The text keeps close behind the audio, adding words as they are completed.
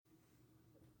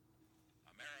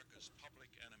America's public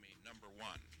enemy number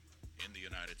one in the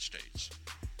United States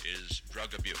is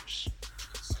drug abuse.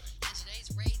 And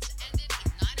today's raids ended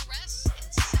with 9 arrests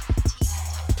and 17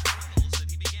 indictments.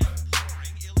 That he began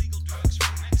pouring illegal drugs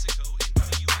from Mexico into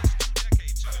the U.S. 2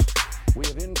 decades ago. We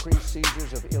have increased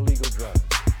seizures of illegal drugs.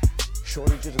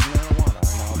 Shortages of marijuana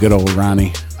are now... Good old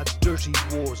Ronnie. A dirty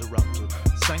war's erupted,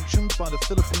 sanctioned by the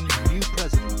Philippines' new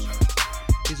president.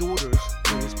 His orders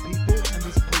to his people and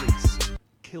his police: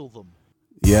 kill them.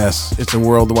 Yes, it's a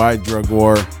worldwide drug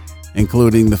war,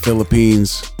 including the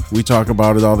Philippines. We talk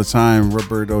about it all the time.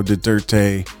 Roberto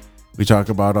Duterte. We talk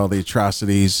about all the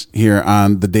atrocities here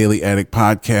on the Daily Addict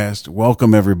podcast.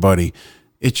 Welcome, everybody.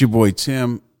 It's your boy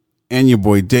Tim and your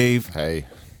boy Dave. Hey.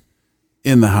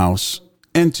 In the house.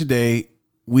 And today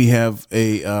we have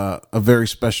a very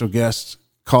special guest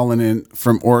calling in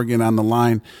from Oregon on the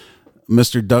line,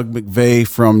 Mr. Doug Mcvay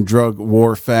from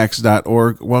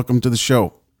drugwarfacts.org. Welcome to the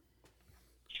show.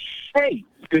 Hey,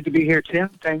 good to be here, Tim.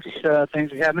 Thanks for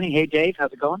having me. Hey, Dave,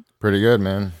 how's it going? Pretty good,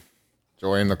 man.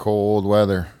 Enjoying the cold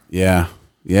weather. Yeah,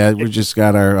 we just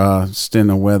got our stint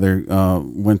of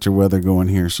winter weather going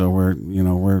here, so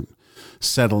we're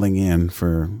settling in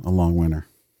for a long winter.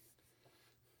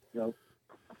 Yep.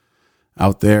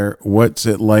 Out there, what's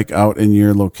it like out in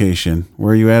your location?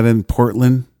 Where are you at in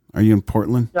Portland? Are you in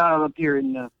Portland? I'm up here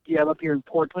in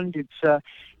Portland.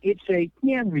 It's a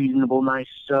reasonable, nice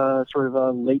sort of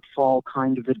a late fall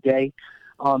kind of a day.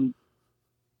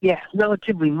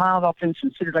 Relatively mild, all things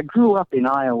considered. I grew up in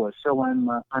Iowa, so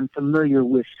I'm familiar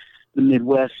with the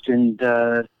Midwest, and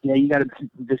you got to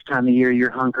this time of year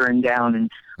you're hunkering down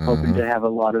and hoping to have a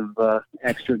lot of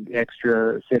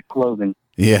extra thick clothing.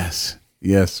 Yes,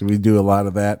 we do a lot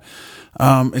of that.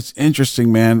 It's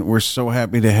interesting, man. We're so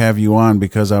happy to have you on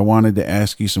because I wanted to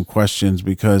ask you some questions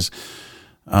because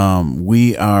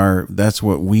that's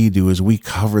what we do is we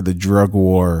cover the drug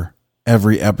war.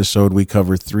 Every episode we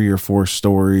cover 3 or 4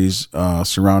 stories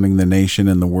surrounding the nation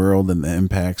and the world and the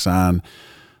impacts on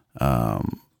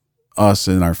us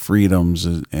and our freedoms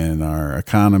and our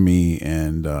economy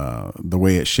and the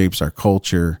way it shapes our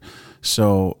culture.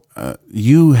 So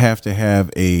you have to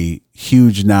have a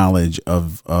huge knowledge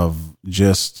of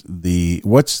just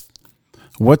what's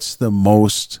the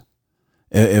most,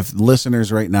 if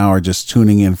listeners right now are just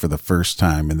tuning in for the first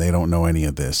time and they don't know any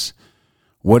of this,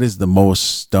 what is the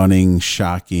most stunning,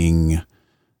 shocking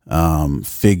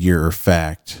figure or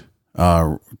fact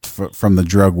from the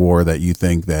drug war that you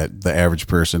think that the average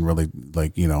person really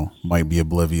might be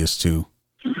oblivious to?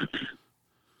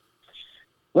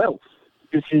 Well,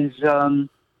 this is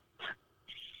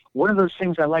one of those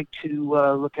things I like to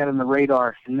look at on the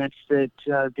radar, and that's that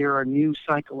there are new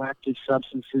psychoactive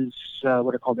substances,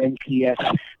 what are called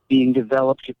NPS, being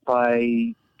developed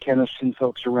by chemists and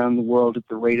folks around the world at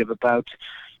the rate of about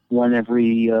one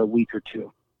every week or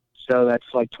two. So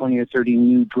that's like 20 or 30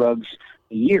 new drugs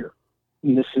a year.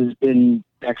 And this has been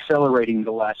accelerating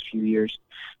the last few years,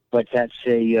 but it's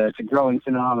a growing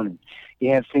phenomenon.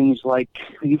 You have things like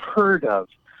you've heard of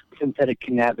synthetic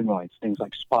cannabinoids, things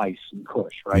like spice and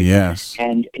kush, right? Yes.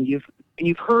 And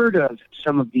you've heard of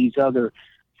some of these other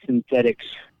synthetics,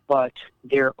 but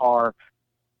there are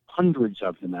hundreds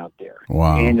of them out there.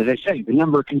 Wow. And as I say, the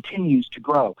number continues to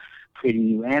grow, creating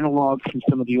new analogs, and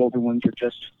some of the older ones are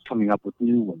just coming up with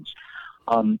new ones.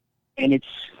 And it's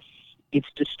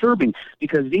disturbing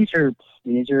because these are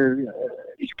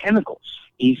chemicals.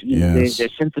 Yes. They're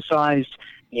synthesized,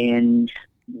 and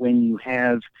when you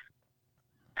have,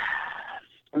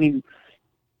 the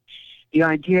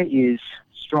idea is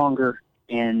stronger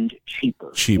and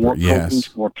cheaper, more potent,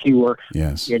 yes, more pure.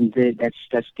 yes, and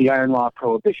that's the iron law of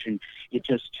prohibition. It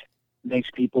just makes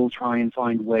people try and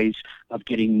find ways of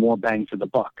getting more bang for the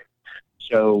buck.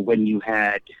 So when you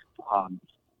had the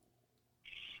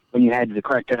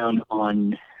crackdown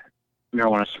on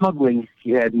marijuana smuggling,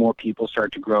 you had more people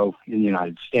start to grow in the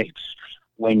United States.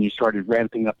 When you started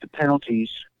ramping up the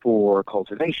penalties for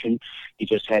cultivation, you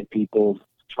just had people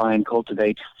try and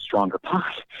cultivate stronger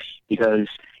pot, because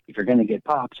if you're going to get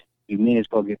popped, you may as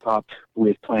well get popped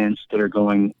with plants that are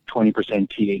going 20%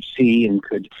 THC and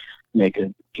could make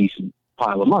a decent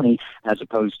pile of money, as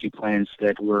opposed to plants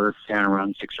that were down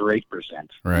around 6 or 8%.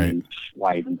 Right. And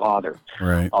why even bother?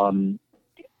 Right.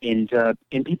 And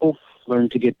people learn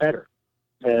to get better.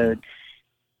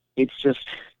 It's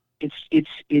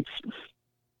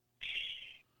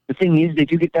the thing is, they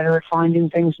do get better at finding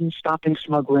things and stopping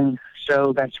smuggling.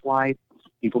 So that's why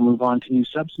people move on to new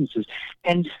substances.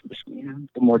 And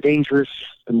the more dangerous,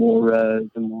 the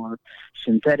more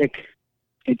synthetic.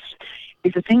 It's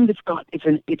a thing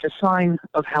it's a sign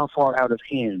of how far out of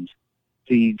hand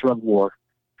the drug war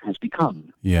has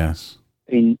become. Yes.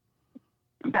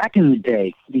 back in the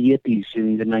day, the yippies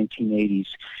in the 1980s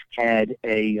had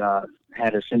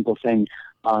a simple thing: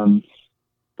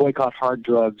 boycott hard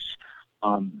drugs,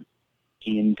 and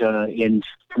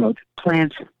promote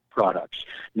plant products,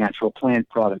 natural plant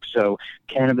products. So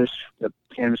cannabis, the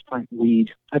cannabis plant,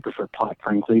 weed. I prefer pot,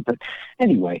 frankly, but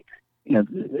anyway,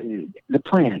 the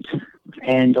plant,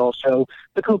 and also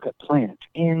the coca plant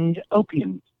and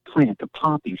opium plant, the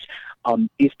poppies.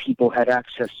 If people had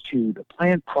access to the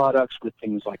plant products with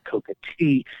things like coca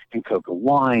tea and coca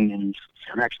wine, and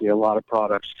there are actually a lot of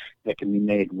products that can be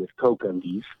made with coca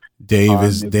leaf. Dave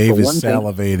is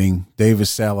salivating. Dave is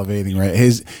salivating, right?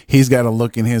 He's got a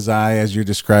look in his eye as you're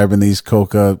describing these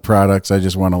coca products. I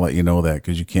just want to let you know that,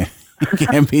 because you can't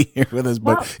be here with us.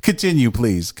 But continue,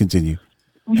 please. Continue.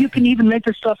 You can even make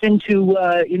the stuff into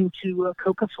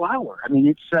coca flour. I mean,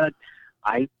 it's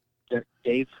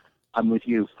Dave, I'm with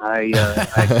you. I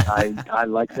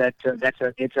like that.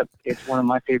 It's one of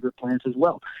my favorite plants as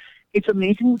well. It's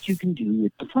amazing what you can do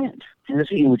with the plant. And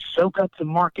it would soak up the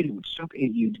market.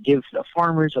 You'd give the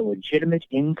farmers a legitimate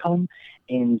income,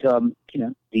 and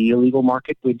the illegal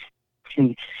market would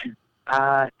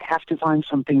have to find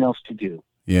something else to do.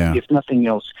 Yeah. If nothing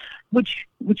else, which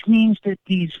means that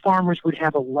these farmers would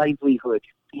have a livelihood,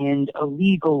 and a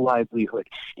legal livelihood,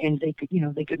 and they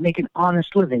could make an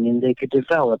honest living, and they could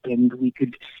develop, and we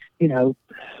could,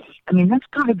 that's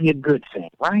got to be a good thing,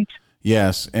 right?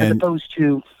 Yes, as and opposed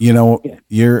to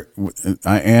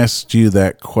I asked you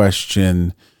that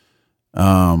question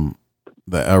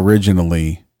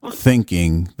originally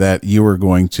thinking that you were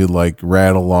going to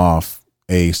rattle off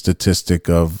a statistic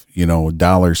of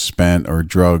dollars spent or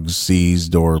drugs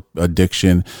seized or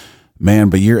addiction, man.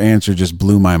 But your answer just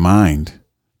blew my mind.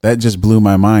 That just blew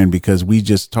my mind, because we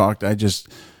just talked. I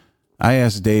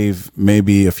asked Dave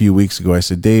maybe a few weeks ago. I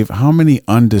said, Dave, how many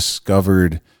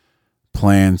undiscovered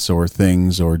plants or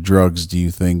things or drugs do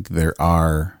you think there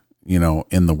are,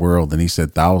 in the world? And he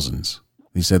said thousands.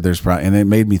 He said there's probably, and it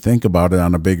made me think about it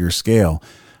on a bigger scale,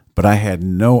 but I had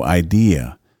no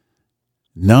idea,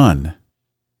 none.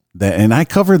 And I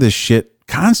cover this shit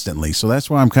constantly, so that's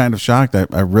why I'm kind of shocked.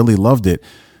 I really loved it,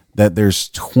 that there's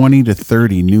 20 to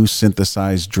 30 new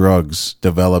synthesized drugs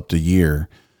developed a year.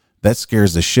 That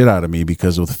scares the shit out of me,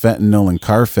 because with fentanyl and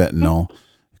carfentanil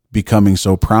becoming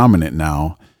so prominent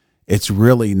now, it's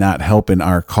really not helping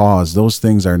our cause. Those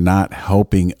things are not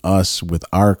helping us with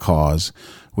our cause,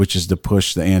 which is to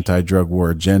push the anti-drug war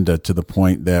agenda to the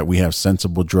point that we have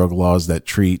sensible drug laws that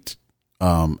treat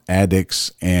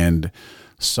addicts and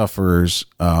sufferers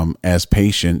as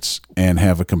patients, and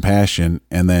have a compassion,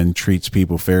 and then treats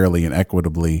people fairly and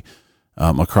equitably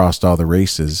across all the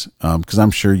races. Because I'm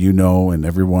sure and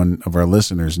every one of our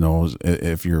listeners knows,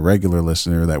 if you're a regular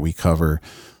listener, that we cover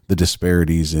the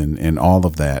disparities in all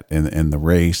of that, and the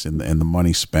race and the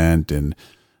money spent, and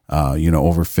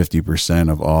over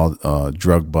 50% of all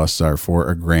drug busts are for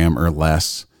a gram or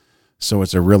less. So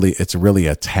it's a really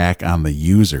attack on the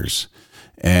users,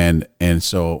 and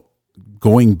so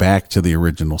going back to the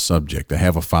original subject, I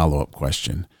have a follow-up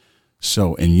question.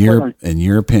 So in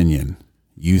your opinion,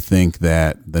 you think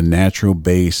that the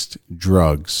natural-based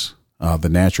drugs, the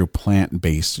natural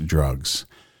plant-based drugs,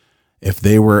 if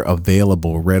they were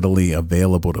readily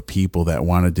available to people that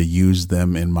wanted to use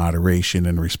them in moderation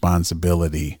and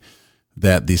responsibility,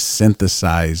 that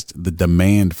the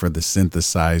demand for the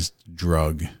synthesized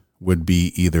drug would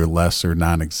be either less or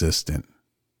non-existent?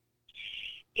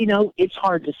 It's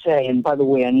hard to say. And by the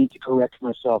way, I need to correct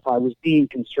myself. I was being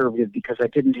conservative because I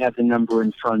didn't have the number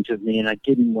in front of me, and I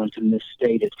didn't want to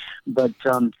misstate it. But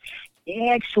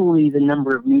actually, the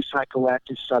number of new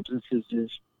psychoactive substances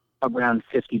is around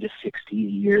 50 to 60 a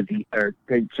year.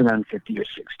 It's around 50 or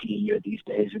 60 a year these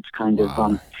days. It's kind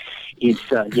of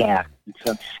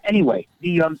anyway.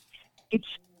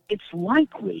 It's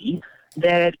likely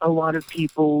that a lot of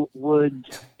people would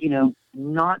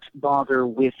not bother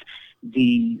with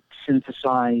the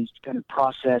synthesized, kind of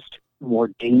processed, more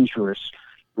dangerous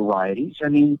varieties. I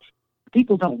mean,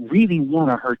 people don't really want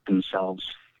to hurt themselves.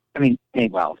 I mean,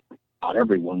 not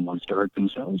everyone wants to hurt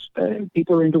themselves.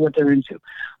 People are into what they're into.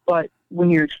 But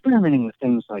when you're experimenting with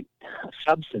things like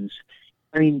substance,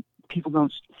 I mean, people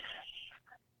don't.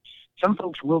 Some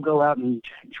folks will go out and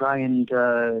try and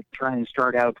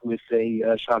start out with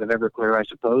a shot of Everclear, I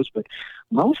suppose. But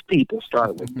most people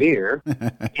start with beer,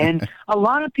 and a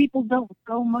lot of people don't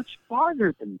go much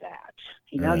farther than that.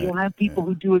 You'll have people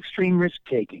who do extreme risk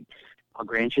taking. I'll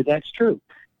grant you that's true.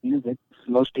 That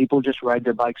most people just ride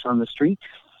their bikes on the street.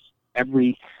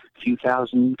 Every few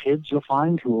thousand kids you'll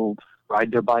find who will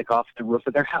ride their bike off the roof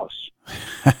of their house.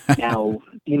 Now,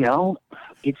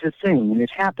 it's a thing, and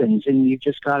it happens, and you've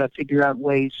just got to figure out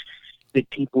ways that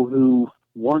people who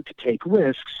want to take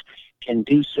risks can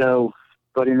do so,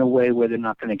 but in a way where they're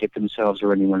not going to get themselves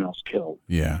or anyone else killed.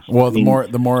 Yeah. Well, the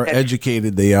more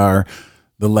educated they are,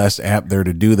 the less apt they're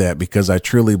to do that, because I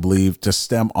truly believe, to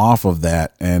stem off of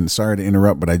that, and sorry to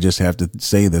interrupt, but I just have to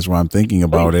say this while I'm thinking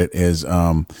about it, is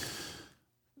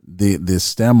the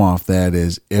stem off that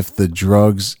is, if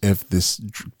this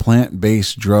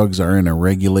plant-based drugs are in a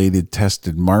regulated,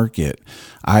 tested market,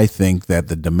 I think that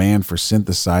the demand for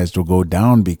synthesized will go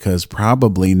down, because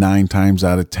probably 9 times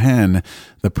out of 10,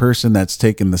 the person that's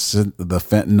taking the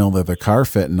fentanyl, the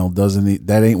carfentanil,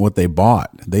 that ain't what they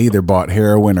bought. They either bought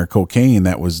heroin or cocaine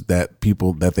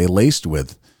that they laced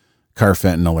with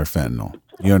carfentanil or fentanyl.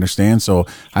 You understand? So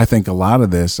I think a lot of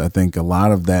those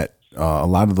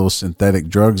synthetic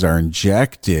drugs are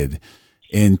injected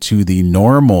into the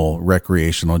normal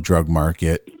recreational drug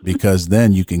market, because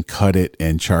then you can cut it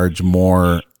and charge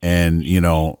more and,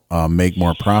 make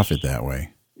more profit that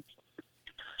way.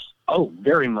 Oh,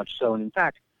 very much so. And in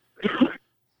fact,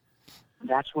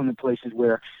 that's one of the places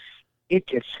where it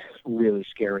gets really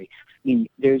scary. I mean,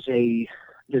 there's a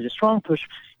strong push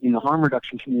in the harm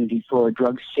reduction community for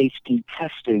drug safety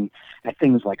testing at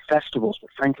things like festivals,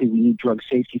 but frankly, we need drug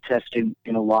safety testing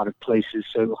in a lot of places.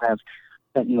 So you'll have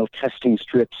fentanyl testing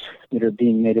strips that are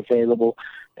being made available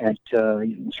at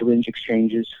syringe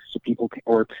exchanges, so people can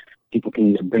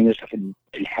either bring this stuff and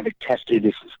have it tested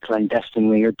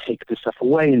clandestinely, or take the stuff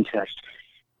away and test.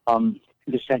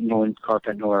 The fentanyl and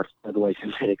carfentanil are, by the way,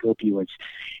 synthetic opioids.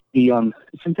 The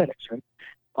synthetics, right?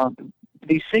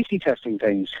 These safety testing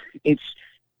things, let's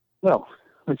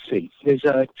see. There's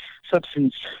a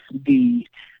substance, the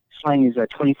slang is a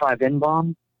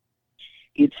 25N-bomb.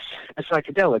 It's a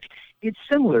psychedelic. It's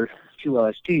similar to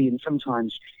LSD, and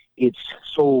sometimes it's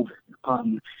sold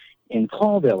and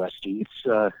called LSD. It's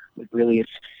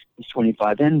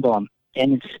 25N-bomb,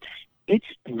 and it's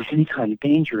really kind of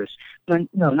dangerous.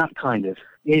 No, not kind of.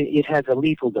 It has a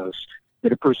lethal dose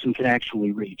that a person can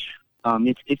actually reach.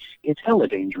 It's hella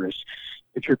dangerous.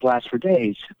 The trip lasts for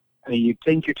days. I mean, you'd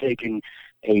think you're taking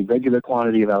a regular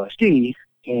quantity of LSD,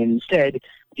 and instead,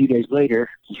 a few days later,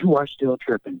 you are still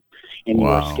tripping, and you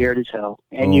are scared as hell.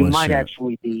 And you might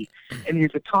actually be. I mean,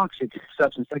 it's a toxic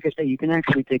substance. Like I say, you can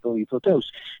actually take a lethal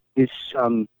dose. This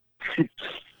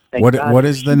what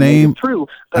is the name? True,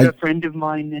 but a friend of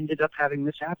mine ended up having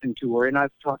this happen to her, and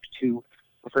I've talked to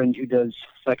a friend who does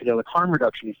psychedelic harm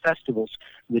reduction at festivals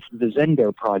with the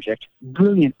Zendo Project.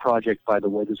 Brilliant project, by the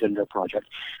way, the Zendo Project.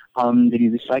 They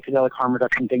do the psychedelic harm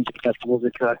reduction things at festivals.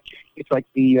 It's like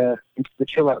the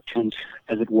chill-out tent,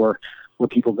 as it were, where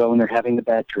people go and they're having the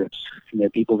bad trips. And there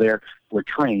are people there who are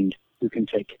trained who can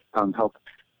take help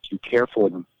to care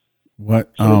for them. What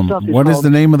is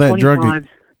the name of that drug?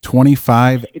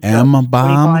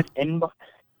 25M-bomb?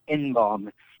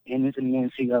 25N-bomb. And it's in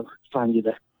Nancy, I'll find you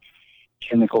the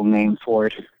chemical name for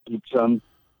it. It's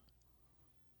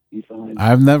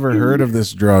I've never heard of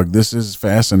this drug. This is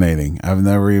fascinating. I've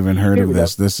never even heard of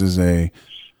this. This is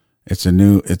it's a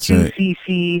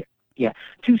 2cc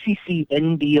 2cc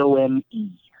NBOME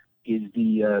is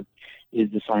the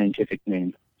scientific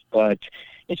name, but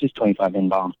it's just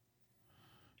 25N-bomb.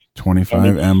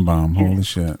 25M-bomb. Holy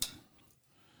shit.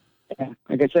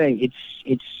 Like I say,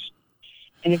 it's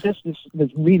just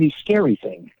this really scary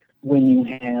thing when you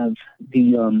have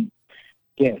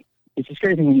it's a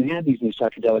scary thing when you have these new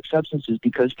psychedelic substances,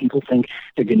 because people think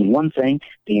they're getting one thing,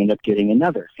 they end up getting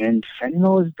another. And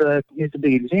fentanyl is the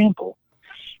big example.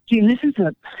 See, and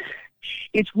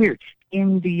it's weird.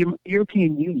 In the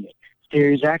European Union,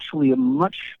 there's actually a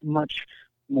much, much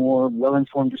more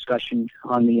well-informed discussion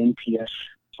on the NPS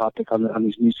topic, on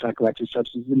these new psychoactive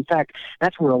substances. In fact,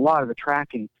 that's where a lot of the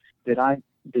tracking that I've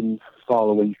been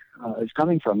following is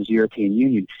coming from, is the European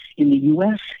Union. In the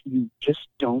U.S., you just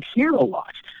don't hear a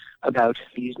lot about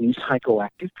these new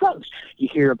psychoactive drugs. You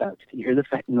hear the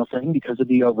fentanyl thing because of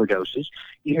the overdoses.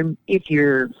 If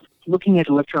you're looking at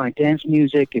electronic dance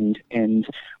music and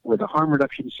with the harm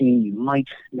reduction scene, you might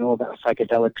know about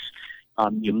psychedelics.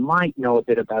 You might know a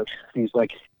bit about things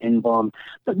like N-bomb,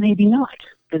 but maybe not,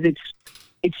 because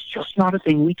it's just not a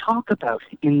thing we talk about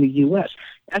in the U.S.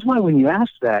 That's why when you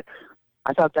asked that,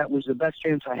 I thought that was the best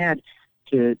chance I had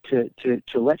to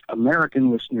let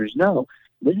American listeners know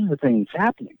this is the thing that's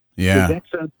happening. Yeah.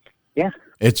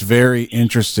 It's very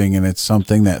interesting, and it's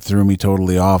something that threw me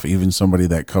totally off, even somebody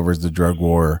that covers the drug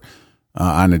war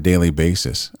on a daily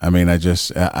basis. I mean,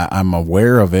 I'm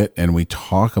aware of it, and we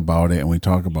talk about it, and we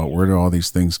talk about where do all these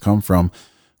things come from.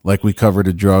 Like we covered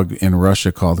a drug in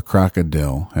Russia called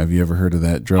crocodile. Have you ever heard of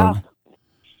that drug?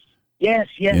 Yes.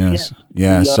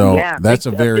 Yeah. So that's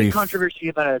a very big controversy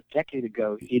about a decade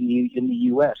ago in the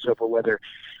U.S. over whether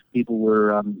people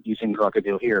were using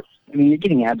crocodile here. I mean, you're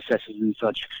getting abscesses and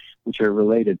such, which are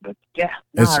related, but yeah,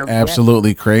 it's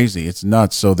absolutely crazy. It's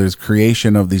nuts. So there's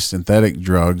creation of these synthetic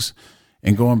drugs,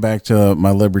 and going back to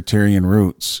my libertarian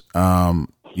roots,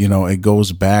 it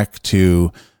goes back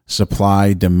to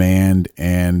supply, demand,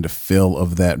 and fill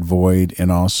of that void,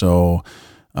 and also.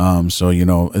 As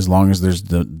long as there's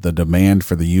the demand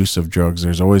for the use of drugs,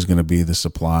 there's always going to be the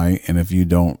supply. And if you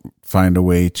don't find a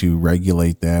way to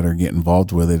regulate that or get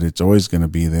involved with it, it's always going to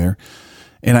be there.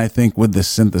 And I think with the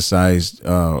synthesized,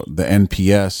 the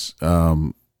NPS,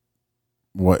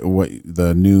 what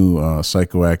the new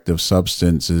psychoactive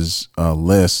substances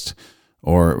list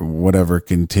or whatever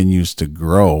continues to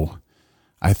grow,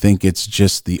 I think it's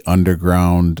just the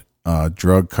underground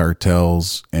drug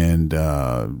cartels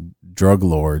and drug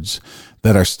lords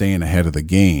that are staying ahead of the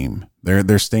game.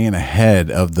 They're staying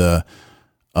ahead of the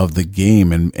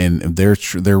game, and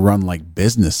they're run like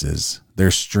businesses. They're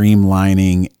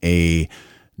streamlining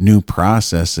new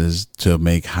processes to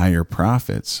make higher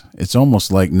profits. It's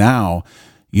almost like now,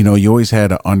 you always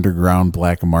had an underground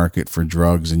black market for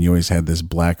drugs, and you always had this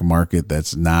black market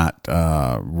that's not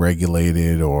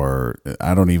regulated, or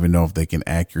I don't even know if they can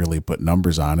accurately put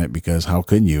numbers on it, because how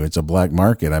can you? It's a black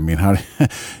market. I mean,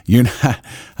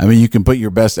 you can put your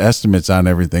best estimates on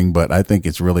everything, but I think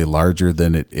it's really larger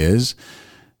than it is.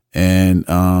 And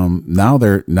now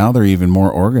they're even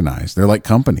more organized. They're like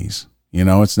companies.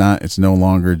 It's no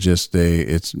longer just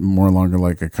it's more longer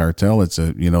like a cartel. It's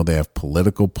they have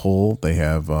political pull. They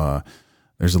have,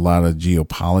 there's a lot of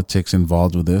geopolitics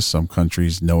involved with this. Some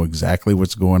countries know exactly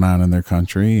what's going on in their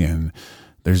country, and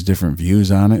there's different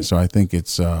views on it. So I think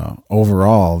it's,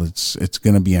 overall, it's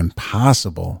going to be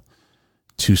impossible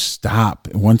to stop.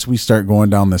 Once we start going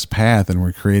down this path and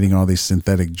we're creating all these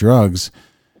synthetic drugs,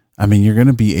 I mean, you're going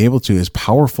to be able to, as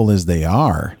powerful as they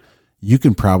are, you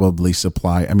can probably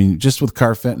supply, just with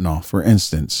carfentanil, for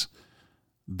instance,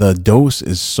 the dose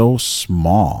is so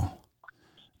small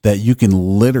that you can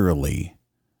literally,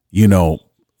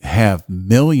 have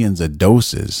millions of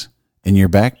doses in your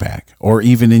backpack, or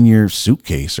even in your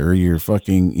suitcase, or your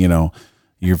fucking,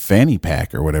 your fanny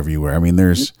pack, or whatever you wear. I mean,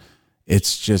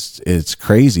 it's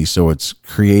crazy. So it's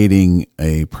creating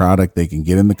a product they can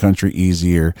get in the country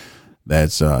easier,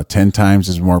 that's 10 times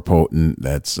as more potent,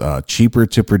 that's cheaper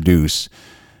to produce,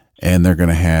 and they're going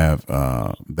to have,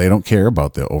 they don't care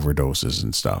about the overdoses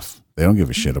and stuff. They don't give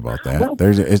a shit about that.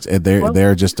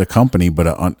 They're just a company, but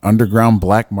an underground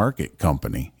black market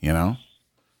company,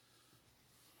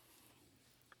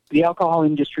 The alcohol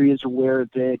industry is aware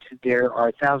that there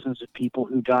are thousands of people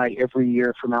who die every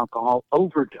year from alcohol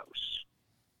overdose.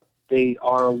 They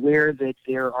are aware that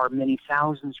there are many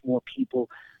thousands more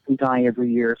people who die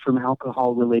every year from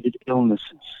alcohol-related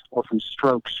illnesses, or from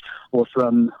strokes, or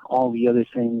from all the other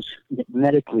things that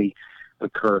medically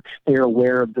occur. They're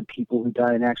aware of the people who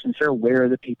die in accidents. They're aware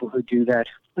of the people who do that.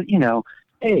 But,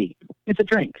 hey, it's a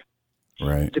drink.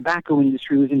 Right. The tobacco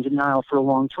industry was in denial for a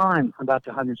long time about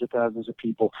the hundreds of thousands of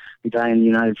people who die in the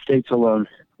United States alone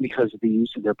because of the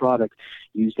use of their product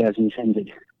used as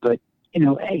intended. But,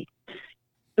 hey,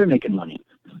 they're making money.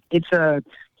 It's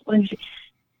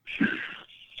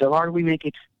so hard we make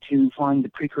it to find the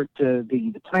precursor to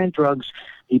the plant drugs,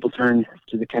 people turn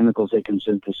to the chemicals they can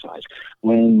synthesize.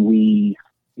 When we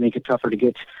make it tougher to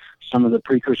get some of the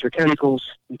precursor chemicals,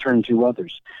 we turn to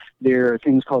others. There are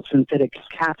things called synthetic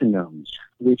cathinones,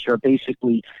 which are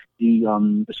basically the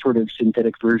sort of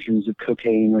synthetic versions of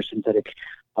cocaine or synthetic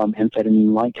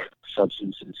amphetamine-like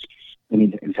substances. I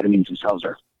mean, the amphetamines themselves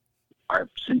are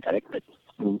synthetic, but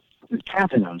the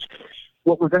cathinones.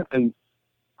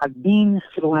 I've been,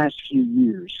 for the last few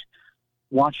years,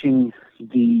 watching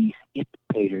the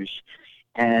indicators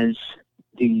as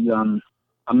the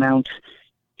amount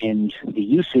and the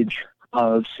usage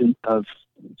of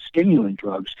stimulant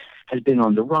drugs has been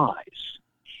on the rise.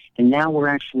 And now we're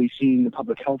actually seeing the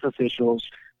public health officials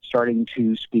starting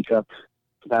to speak up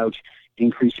about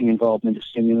increasing involvement of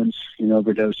stimulants in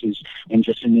overdoses, and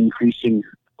just an increasing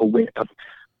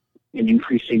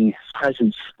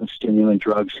presence of stimulant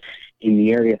drugs in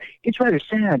the area. It's rather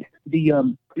sad. The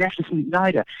National Food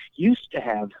NIDA used to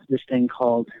have this thing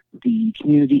called the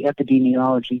Community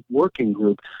Epidemiology Working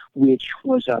Group, which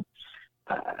was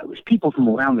people from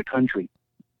around the country,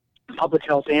 public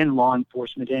health and law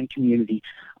enforcement and community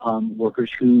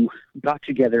workers, who got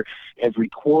together every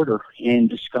quarter and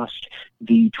discussed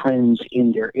the trends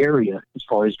in their area as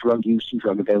far as drug use and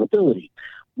drug availability.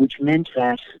 which meant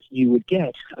that you would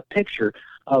get a picture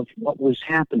of what was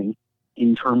happening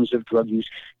in terms of drug use,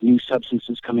 new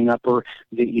substances coming up, or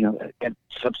a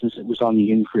substance that was on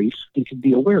the increase. You could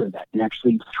be aware of that and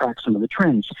actually track some of the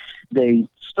trends. They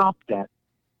stopped that.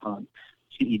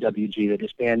 CEWG, they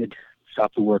disbanded,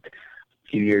 stopped the work a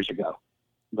few years ago.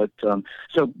 But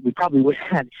so we probably would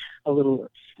have had a little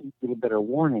better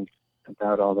warning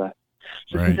about all that.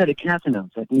 So Right. synthetic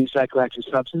cannabinoids, that new psychoactive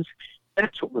substance,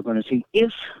 that's what we're going to see.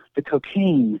 If the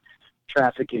cocaine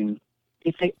trafficking,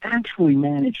 if they actually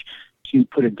manage to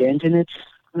put a dent in it,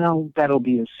 well, that would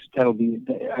be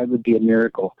a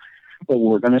miracle. But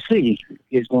what we're going to see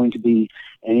is going to be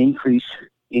an increase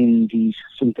in these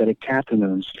synthetic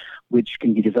cannabinoids, which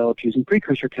can be developed using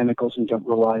precursor chemicals and don't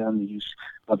rely on the use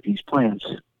of these plants.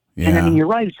 Yeah. And I mean, you're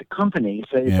right. It's a company.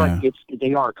 It's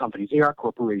they are companies. They are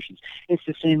corporations. It's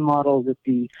the same model that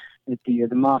the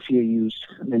mafia used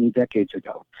many decades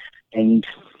ago, and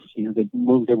they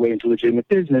moved their way into legitimate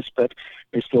business, but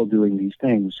they're still doing these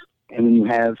things. And when you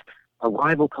have a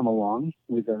rival come along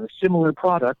with a similar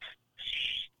product,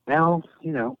 well,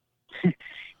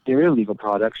 they're illegal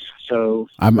products. So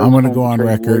I'm going to go on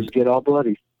record. Get all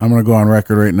bloody. I'm going to go on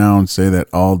record right now and say that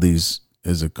Aldi's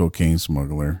is a cocaine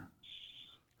smuggler.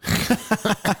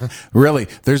 Really,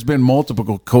 there's been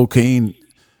multiple cocaine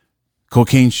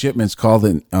shipments called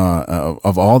in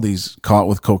of Aldi's caught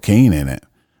with cocaine in it.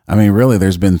 I mean, really,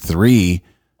 there's been three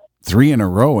in a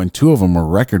row, and two of them were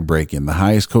record breaking. The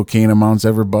highest cocaine amounts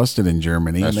ever busted in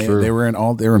Germany. That's and true. They were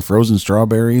in frozen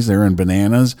strawberries. They were in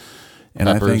bananas. And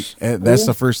Peppers. I think that's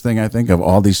the first thing I think of,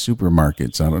 all these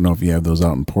supermarkets. I don't know if you have those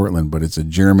out in Portland, but it's a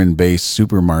German-based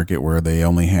supermarket where they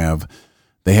have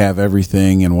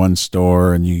everything in one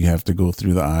store, and you have to go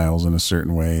through the aisles in a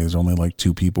certain way. There's only like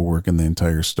 2 people working the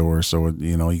entire store, so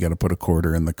you got to put a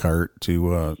quarter in the cart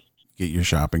to get your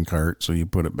shopping cart. So you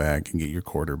put it back and get your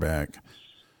quarter back.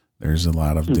 There's a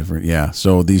lot of different,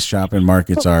 So these shopping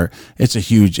markets it's a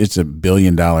 $1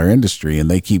 billion industry,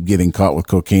 and they keep getting caught with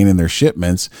cocaine in their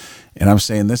shipments. And I'm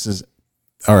saying this is,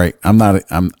 all right, I'm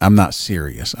not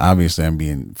serious. Obviously I'm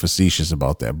being facetious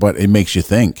about that, but it makes you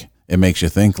think. It makes you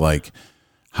think, like,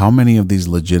 how many of these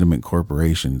legitimate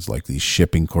corporations, like these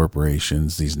shipping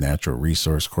corporations, these natural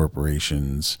resource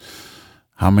corporations,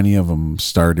 how many of them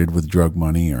started with drug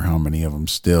money, or how many of them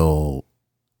still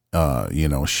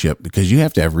ship? Because you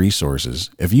have to have resources.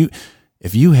 We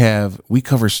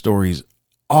cover stories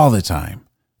all the time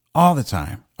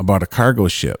about a cargo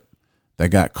ship that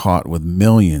got caught with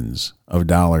millions of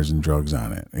dollars in drugs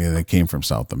on it. It came from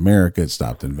South America. It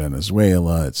stopped in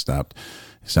Venezuela. It stopped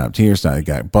here. It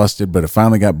got busted, but it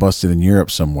finally got busted in Europe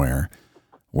somewhere,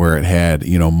 where it had,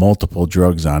 multiple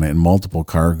drugs on it and multiple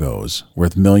cargoes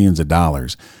worth millions of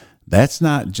dollars. That's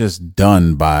not just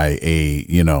done by a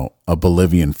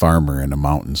Bolivian farmer in a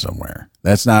mountain somewhere.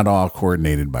 That's not all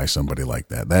coordinated by somebody like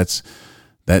that.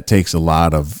 That takes a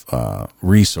lot of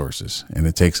resources, and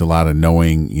it takes a lot of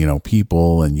knowing,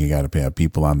 people, and you got to have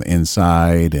people on the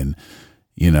inside. And,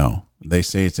 they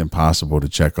say it's impossible to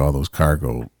check all those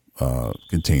cargo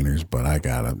containers, but I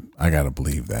gotta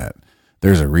believe that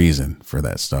there's a reason for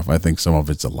that stuff. I think some of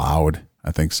it's allowed.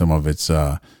 I think some of it's,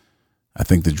 I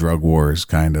think the drug war is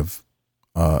kind of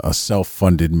a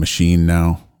self-funded machine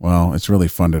now. Well, it's really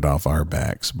funded off our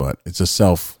backs, but it's a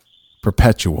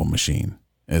self-perpetual machine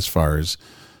as far as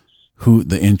who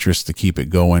the interest to keep it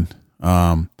going.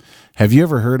 Have you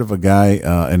ever heard of a guy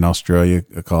in Australia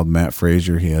called Matt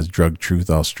Fraser? He has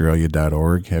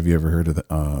drugtruthaustralia.org. Have you ever heard of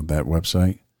that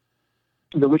website?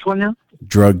 The which one now?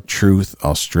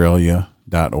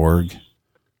 drugtruthaustralia.org.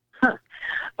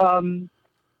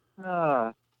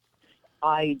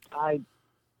 I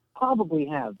probably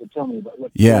have, but tell me about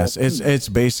what. Yes, it's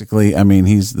basically, I mean,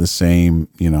 he's the same,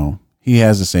 he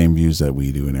has the same views that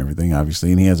we do and everything,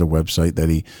 obviously, and he has a website that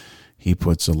he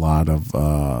puts a lot of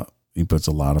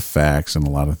facts and a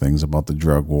lot of things about the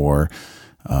drug war.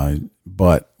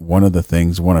 But one of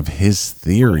his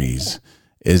theories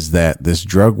is that this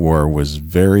drug war was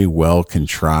very well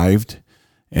contrived,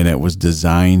 and it was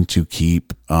designed to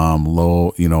keep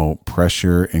low,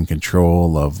 pressure and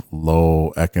control of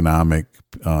low economic,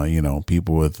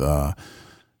 people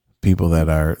that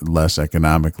are less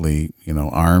economically,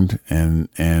 armed, and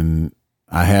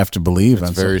I have to believe it's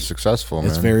very successful.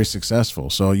 It's man. very successful.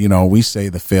 So we say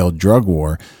the failed drug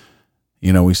war.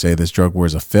 We say this drug war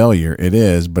is a failure. It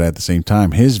is, but at the same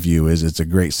time, his view is it's a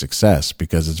great success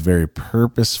because it's very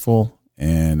purposeful,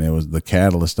 and it was the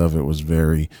catalyst of it was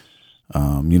very,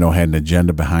 had an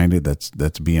agenda behind it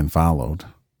that's being followed.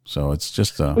 So it's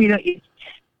just whether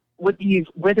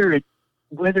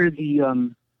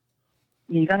the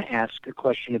you got to ask a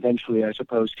question eventually, I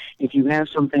suppose. If you have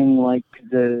something like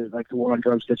the war on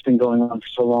drugs that's been going on for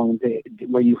so long,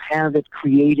 where you have it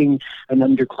creating an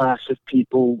underclass of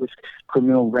people with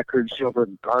criminal records over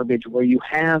garbage, where you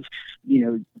have,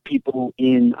 people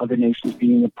in other nations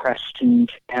being oppressed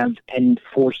and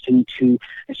forced into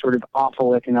a sort of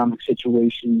awful economic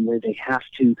situation where they have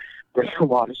to break a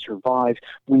law to survive.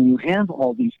 When you have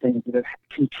all these things that have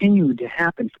continued to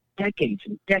happen for decades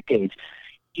and decades,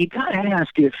 you got to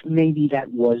ask if maybe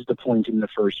that was the point in the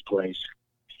first place.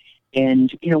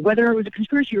 And, whether it was a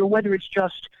conspiracy or whether it's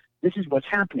just, this is what's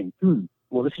happening.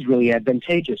 Well, this is really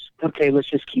advantageous. Okay, let's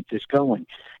just keep this going.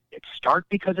 It start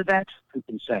because of that? Who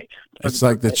can say? It's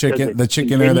like the chicken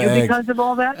or the egg. Because of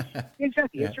all that?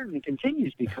 Exactly. Yeah. It certainly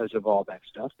continues because of all that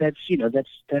stuff. That's it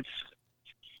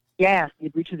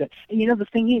reaches that. And, the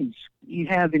thing is, you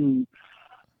have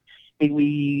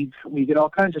we get all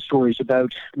kinds of stories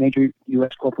about major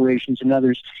U.S. corporations and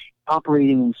others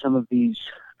operating in some of these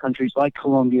countries like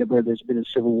Colombia, where there's been a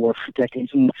civil war for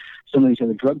decades, and some of these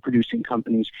other drug-producing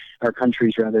countries,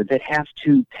 that have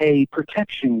to pay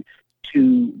protection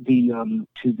to the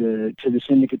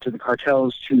syndicate, to the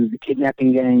cartels, to the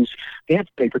kidnapping gangs. They have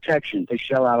to pay protection. They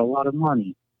shell out a lot of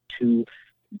money to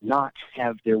not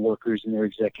have their workers and their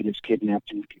executives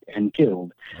kidnapped and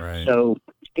killed. Right. So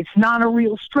it's not a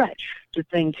real stretch to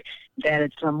think that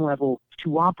at some level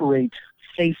to operate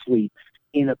safely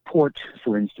in a port,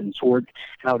 for instance, or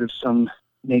out of some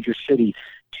major city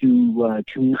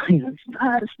it's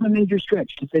not a major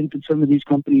stretch to think that some of these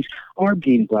companies are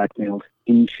being blackmailed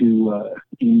into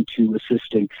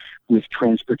assisting with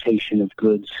transportation of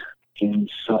goods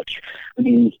and such. I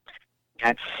mean,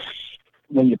 that's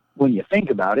when you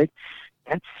think about it,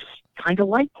 that's kind of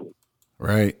likely.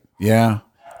 Right. Yeah.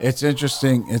 It's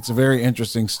interesting. It's very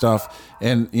interesting stuff.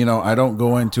 And, I don't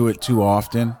go into it too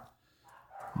often,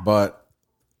 but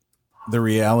the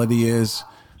reality is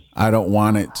I don't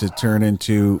want it to turn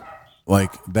into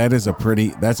that's a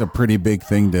pretty big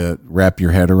thing to wrap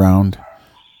your head around.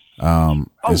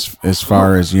 As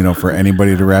far as, for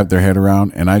anybody to wrap their head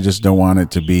around. And I just don't want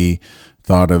it to be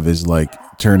thought of as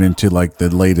turn into the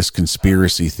latest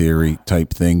conspiracy theory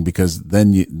type thing, because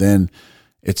then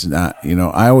it's not,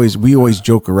 we always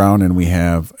joke around, and we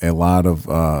have a lot of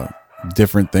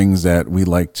different things that we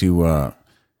like to go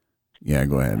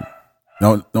ahead.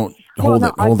 No,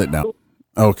 hold it now.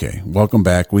 Okay, welcome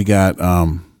back. We got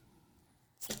Doug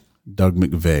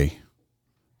Mcvay.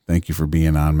 Thank you for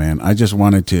being on, man. I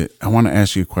want to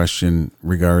ask you a question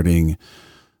regarding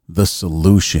the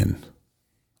solution.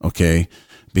 Okay,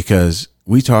 because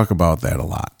we talk about that a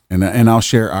lot, and I'll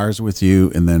share ours with you,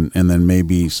 and then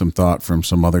maybe some thought from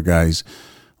some other guys,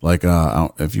 like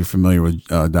if you're familiar with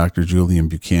Dr. Julian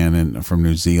Buchanan from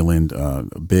New Zealand, a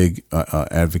big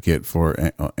advocate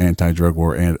for anti-drug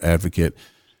war advocate.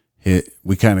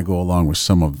 We kind of go along with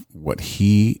some of what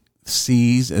he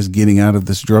sees as getting out of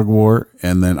this drug war,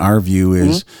 and then our view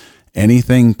is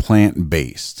anything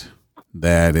plant-based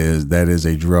that is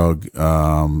a drug.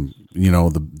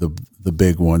 The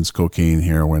big ones: cocaine,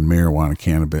 heroin, marijuana,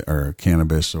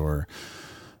 cannabis, or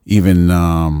even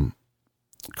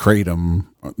kratom.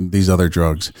 These other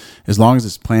drugs, as long as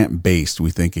it's plant-based,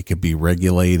 we think it could be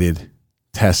regulated,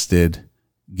 tested,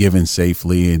 given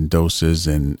safely in doses,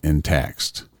 and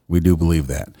taxed. We do believe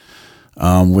that.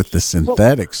 With the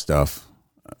synthetic stuff,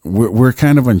 we're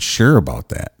kind of unsure about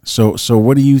that. So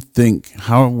what do you think?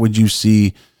 How would you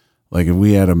see, if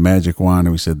we had a magic wand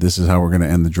and we said, this is how we're going to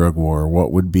end the drug war,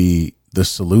 what would be the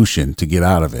solution to get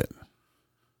out of it?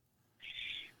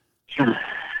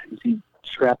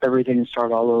 Scrap everything and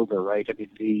start all over, right? I mean,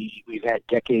 we've had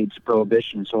decades of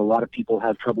prohibition, so a lot of people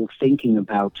have trouble thinking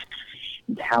about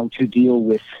how to deal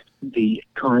with the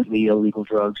currently illegal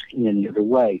drugs in any other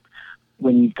way.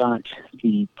 When you've got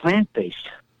the plant-based,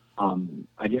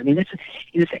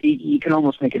 you can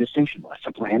almost make a distinction. Well, that's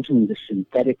a plant, and the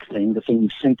synthetic thing, the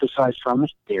thing synthesized from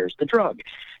it, there's the drug.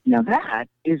 Now that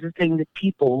is a thing that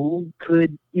people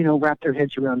could, wrap their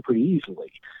heads around pretty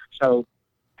easily. So,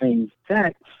 that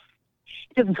it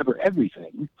doesn't cover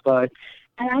everything, but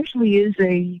it actually is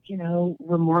a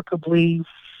remarkably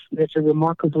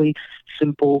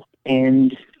simple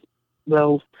and,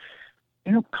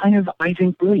 kind of, I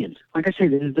think, brilliant. Like I say,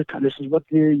 this is what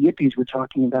the yippies were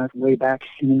talking about way back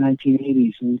in the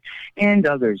 1980s, and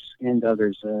others.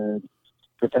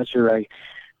 Professor, a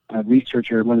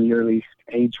researcher, one of the early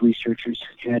AIDS researchers,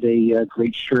 had a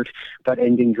great shirt about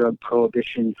ending drug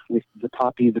prohibition with the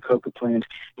poppy, the coca plant,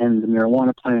 and the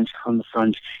marijuana plant on the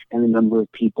front, and the number of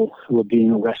people who were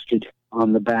being arrested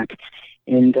on the back.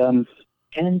 And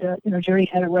Jerry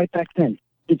had it right back then.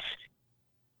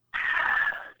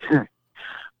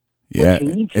 Yeah, what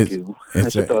you need to do, I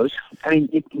suppose.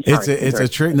 It's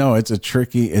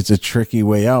a tricky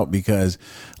way out, because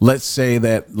let's say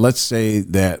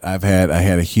that I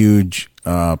had a huge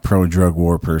pro drug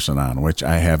war person on, which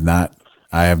I have not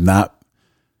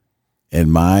in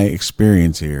my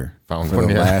experience here Found for one,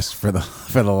 the yeah.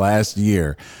 last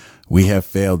year. We have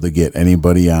failed to get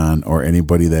anybody on, or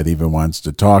anybody that even wants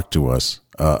to talk to us,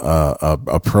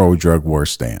 a pro drug war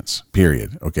stance,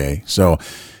 period. Okay. So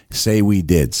say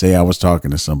I was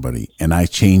talking to somebody and I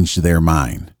changed their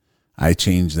mind. I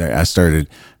could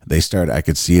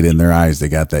see it in their eyes. They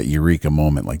got that eureka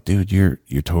moment, like, dude, you're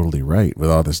totally right. With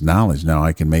all this knowledge, now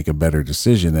I can make a better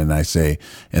decision. And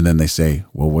then they say,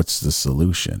 well, what's the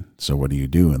solution? So what do you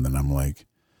do? And then I'm like,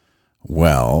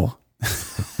 well,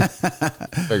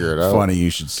 Figure it out. funny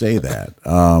you should say that.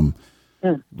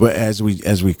 But as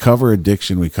we cover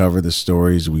addiction, we cover the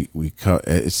stories.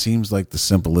 It seems like the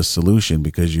simplest solution,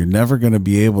 because you're never going to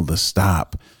be able to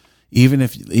stop, even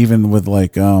with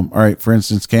like, all right, for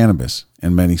instance, cannabis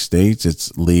in many states,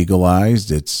 it's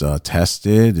legalized, it's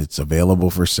tested, it's available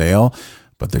for sale,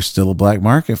 but there's still a black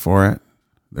market for it.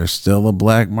 There's still a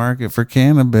black market for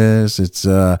cannabis. It's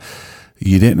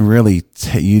you didn't really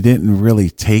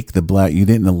take the black, you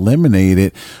didn't eliminate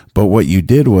it, but what you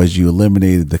did was you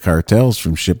eliminated the cartels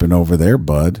from shipping over their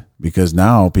bud, because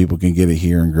now people can get it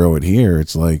here and grow it here.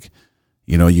 It's like,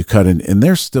 you cut in, and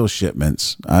there's still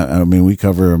shipments. I mean, we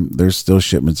cover them. There's still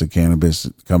shipments of cannabis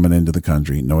coming into the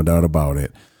country, no doubt about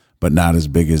it, but not as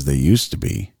big as they used to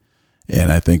be.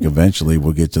 And I think eventually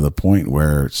we'll get to the point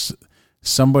where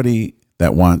somebody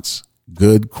that wants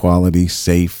good quality,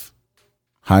 safe,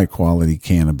 high quality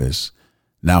cannabis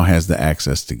now has the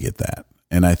access to get that.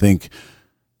 And I think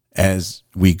as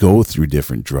we go through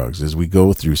different drugs, as we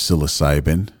go through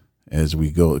psilocybin,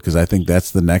 because I think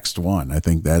that's the next one. I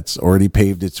think that's already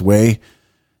paved its way.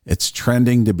 It's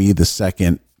trending to be the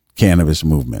second cannabis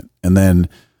movement. And then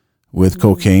with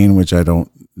cocaine, which I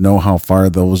don't know how far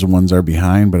those ones are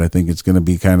behind, but I think it's going to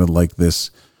be kind of like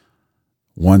this.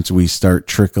 Once we start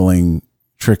trickling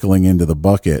into the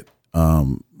bucket,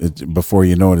 before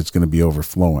you know it, it's going to be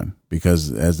overflowing,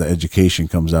 because as the education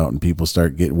comes out and people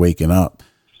start waking up,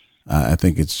 I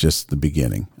think it's just the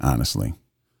beginning, honestly.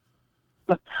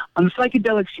 But on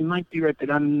psychedelics, you might be right, but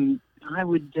I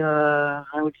would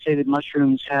say that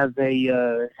mushrooms have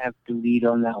the lead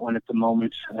on that one at the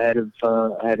moment, ahead of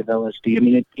LSD. I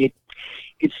mean,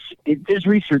 there's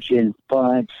research in,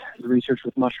 but the research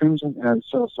with mushrooms and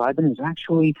psilocybin is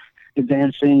actually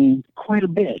advancing quite a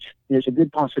bit. There's a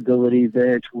good possibility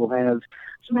that we'll have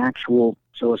some actual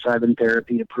psilocybin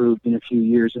therapy approved in a few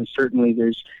years, and certainly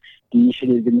there's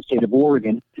initiative in the state of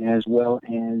Oregon, as well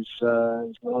as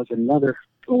another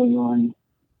going on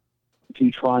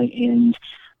to try and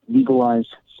legalize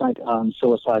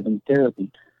psilocybin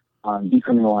therapy,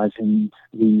 decriminalizing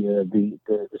the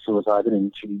psilocybin,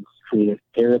 and to create a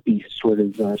therapy sort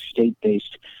of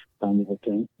state-based kind of a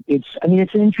thing. It's an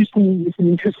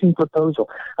interesting proposal.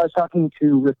 I was talking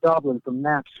to Rick Doblin from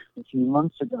MAPS a few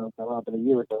months ago, about a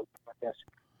year ago, I guess,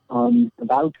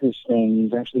 about this thing.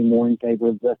 He's actually more in favor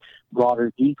of the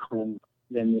broader decrim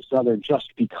than this other,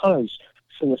 just because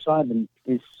psilocybin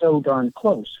is so darn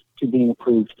close to being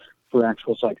approved for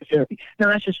actual psychotherapy. Now,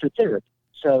 that's just for therapy.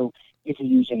 So if you're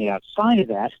using it outside of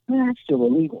that, that's still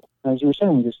illegal. As you were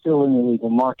saying, there's still an illegal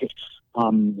market.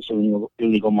 There's an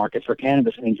illegal market for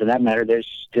cannabis, and for that matter, there's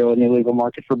still an illegal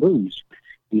market for booze.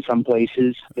 In some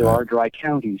places, there are dry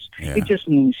counties. Yeah. It just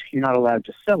means you're not allowed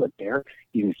to sell it there.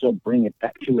 You can still bring it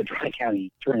back to a dry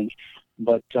county drink.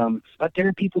 But there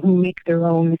are people who make their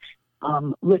own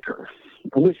liquor,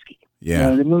 whiskey.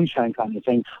 Yeah. The moonshine kind of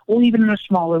thing, or even on a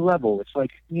smaller level. It's like,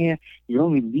 you're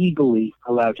only legally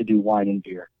allowed to do wine and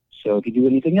beer. So if you do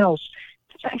anything else,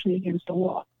 it's actually against the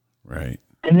law. Right.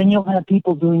 And then you'll have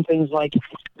people doing things like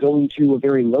going to a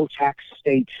very low-tax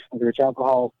state, whether it's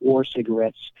alcohol or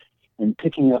cigarettes, and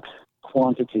picking up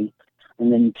quantity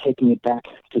and then taking it back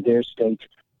to their state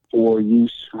for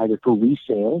use, either for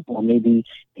resale, or maybe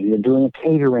they're doing a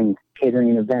catering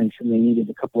event and they needed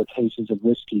a couple of cases of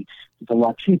whiskey. It's a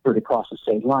lot cheaper to cross the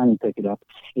state line and pick it up.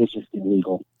 It's just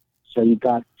illegal. So you've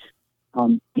got,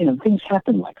 things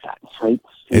happen like that, right?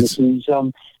 It's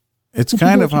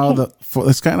kind of how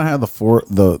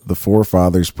the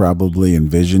forefathers probably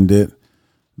envisioned it.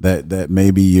 That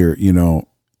maybe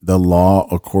the law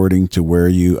according to where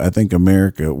I think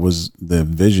America was, the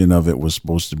vision of it was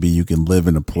supposed to be you can live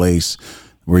in a place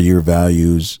where your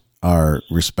values are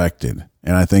respected.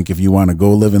 And I think if you want to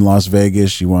go live in Las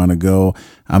Vegas,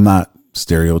 I'm not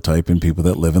stereotyping people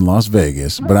that live in Las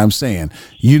Vegas, but I'm saying,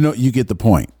 you get the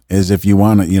point. is if you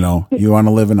want to, you want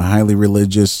to live in a highly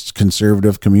religious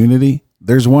conservative community,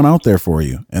 there's one out there for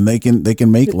you, and they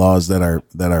can make laws that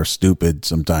are stupid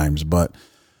sometimes, but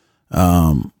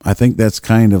I think that's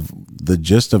kind of the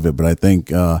gist of it. But I think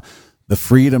the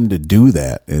freedom to do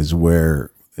that is where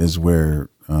is kind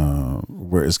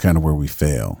of where we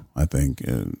fail, I think,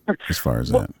 as far as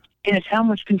that. And it's how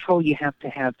much control you have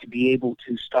to be able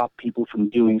to stop people from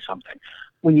doing something.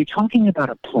 When you're talking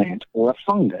about a plant or a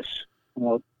fungus,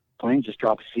 well, plant just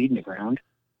drop a seed in the ground.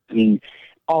 I mean,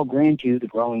 I'll grant you the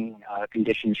growing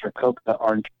conditions for coca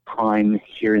aren't prime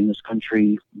here in this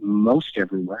country most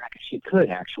everywhere. I guess you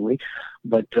could, actually.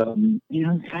 But, how do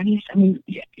you,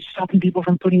 stopping people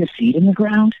from putting a seed in the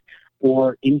ground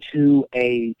or into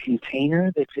a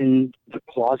container that's in the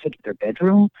closet of their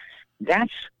bedroom,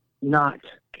 that's not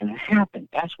going to happen.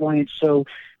 That's why it's so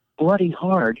bloody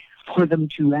hard for them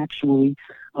to actually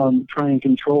try and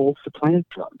control the plant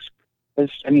drugs.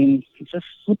 It's a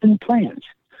flipping plant.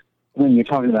 When you're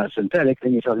talking about synthetic,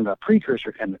 then you're talking about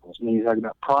precursor chemicals, and then you're talking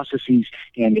about processes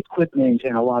and equipment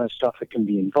and a lot of stuff that can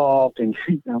be involved. And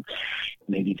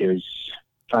maybe there's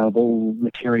flammable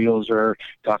materials or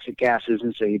toxic gases,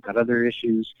 and so you've got other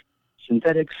issues.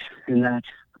 Synthetics and that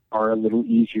are a little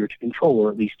easier to control or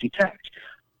at least detect.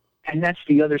 And that's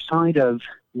the other side of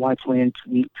why plant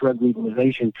drug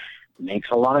legalization makes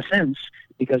a lot of sense,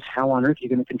 because how on earth are you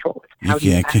going to control it? How do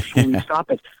you actually stop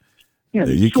it? You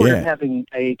sort of can't. having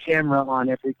a camera on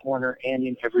every corner and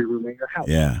in every room of your house.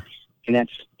 Yeah. And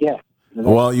that's.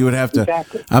 Well, you would have to.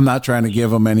 Exactly. I'm not trying to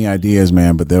give them any ideas,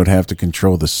 man, but they would have to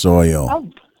control the soil.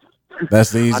 Oh.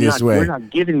 That's the easiest way. We're not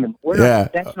giving them.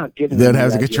 That's not giving They'd them.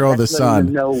 have to the control idea. the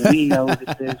sun. No, we know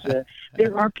that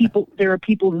there are people. There are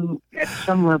people who, at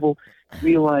some level,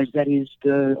 realize that is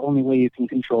the only way you can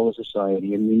control a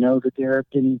society, and we know that there have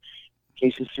been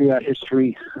cases throughout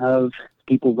history of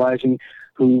people rising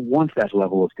who want that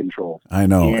level of control. I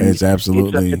know, and it's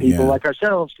absolutely. It's up to people like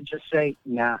ourselves to just say,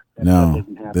 nah, that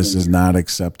doesn't happen. This is not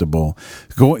acceptable.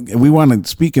 We want to,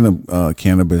 speaking of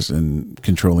cannabis and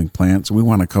controlling plants, we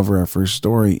want to cover our first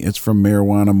story. It's from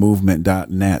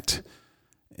marijuanamovement.net.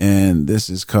 And this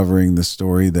is covering the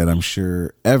story that I'm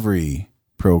sure every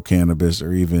pro-cannabis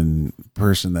or even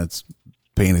person that's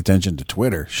paying attention to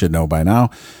Twitter should know by now.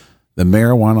 The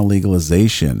marijuana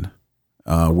legalization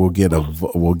will get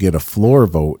a floor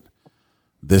vote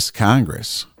this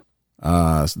Congress.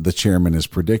 The chairman is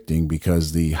predicting,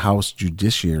 because the House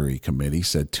Judiciary Committee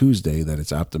said Tuesday that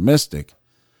it's optimistic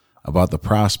about the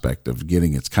prospect of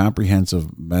getting its comprehensive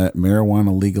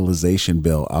marijuana legalization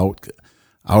bill out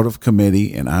of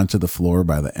committee and onto the floor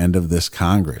by the end of this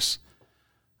Congress.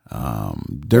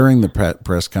 During the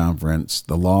press conference,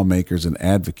 the lawmakers and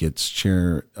advocates,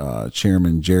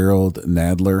 Chairman Gerald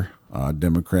Nadler,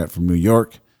 Democrat from New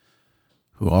York,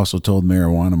 who also told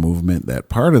Marijuana Movement that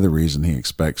part of the reason he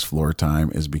expects floor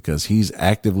time is because he's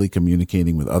actively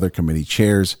communicating with other committee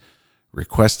chairs,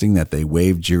 requesting that they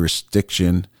waive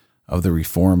jurisdiction of the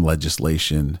reform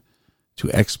legislation to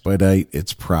expedite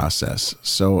its process.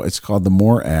 So it's called the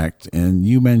MORE Act, and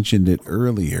you mentioned it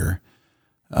earlier.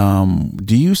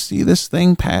 Do you see this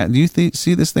thing, Pat? Do you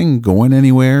see this thing going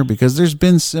anywhere? Because there's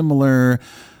been similar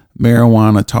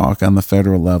marijuana talk on the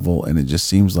federal level, and it just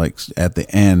seems like at the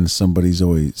end somebody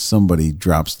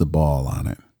drops the ball on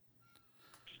it.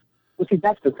 Well, see,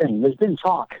 that's the thing. There's been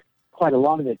talk, quite a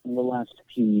lot of it, in the last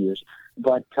few years,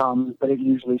 but it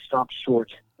usually stops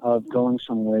short of going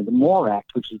somewhere. The MORE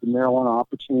Act, which is the Marijuana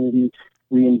Opportunity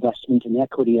Reinvestment and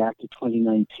Equity Act of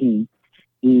 2019,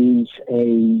 is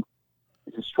a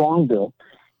strong bill.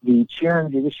 The chair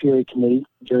of the Judiciary Committee,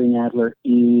 Jerry Nadler,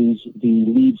 is the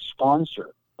lead sponsor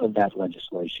of that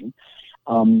legislation.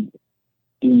 In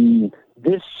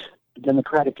this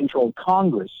Democratic-controlled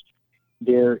Congress,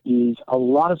 there is a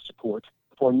lot of support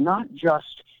for not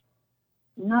just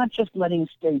letting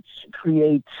states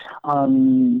create,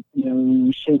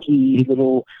 shaky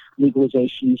little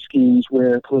legalization schemes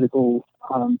where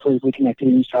politically connected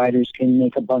insiders can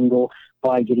make a bundle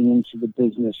by getting into the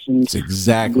business. And it's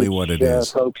exactly what it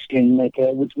is. Folks can make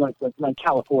which like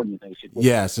California, basically.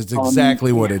 Yes, it's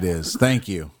exactly what it is. Thank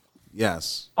you.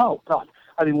 Yes. Oh God,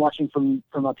 I've been watching from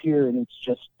up here, and it's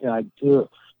just it's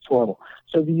horrible.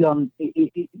 So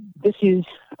this is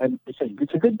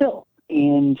it's a good bill,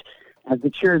 and as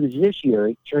the chair of the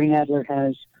Judiciary, Jerry Nadler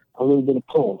has a little bit of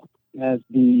pull as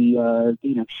and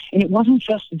it wasn't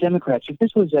just the Democrats. If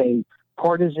this was a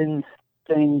partisan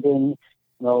thing, then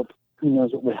well, who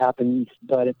knows what would happen.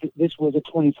 But if this was a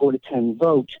 24-10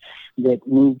 vote that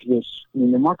moved this. I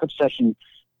mean, the markup session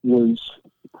was.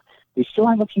 They still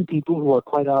have a few people who are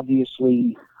quite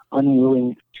obviously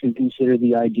unwilling to consider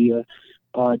the idea,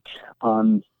 but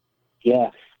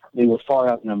Yeah, they were far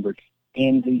outnumbered.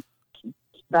 And the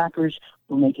backers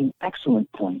were making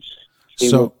excellent points.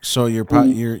 So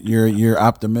you're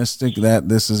optimistic that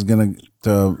this is going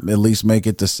to at least make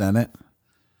it to Senate?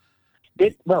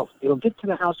 It'll get to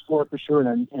the House floor for sure,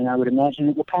 and I would imagine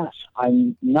it will pass.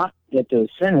 I'm not at the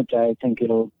Senate. I think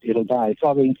it'll die.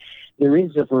 There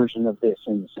is a version of this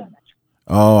in the Senate.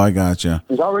 Oh, I gotcha.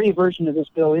 There's already a version of this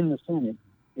bill in the Senate.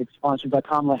 It's sponsored by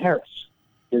Kamala Harris.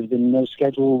 There's been no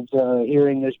scheduled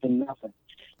hearing. There's been nothing.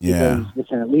 Yeah. Because the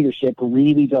Senate leadership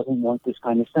really doesn't want this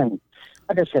kind of thing.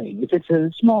 Like I say, if it's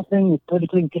a small thing with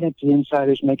politically connected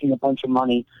insiders making a bunch of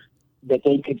money that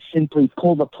they could simply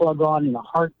pull the plug on in a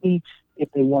heartbeat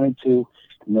if they wanted to,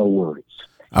 no worries.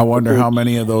 I wonder how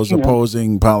many of those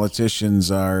opposing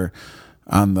politicians are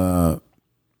on the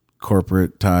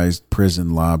corporatized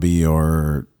prison lobby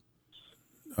or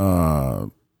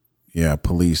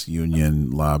police union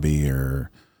lobby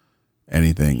or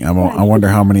anything. I wonder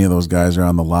how many of those guys are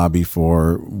on the lobby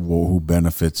for who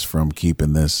benefits from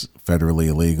keeping this federally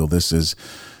illegal.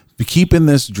 Keeping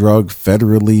this drug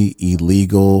federally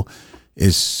illegal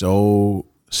is so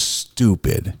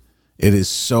stupid. It is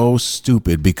so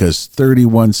stupid because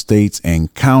 31 states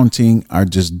and counting are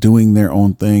just doing their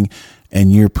own thing,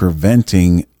 and you're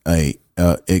preventing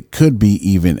it could be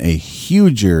even a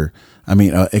huger,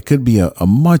 it could be a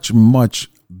much, much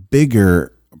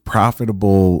bigger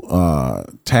profitable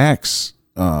tax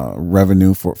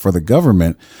revenue for the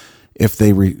government if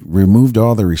they removed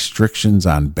all the restrictions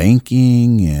on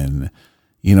banking, and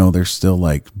they're still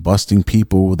like busting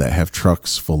people that have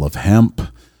trucks full of hemp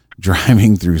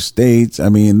driving through states.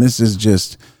 This is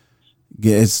just,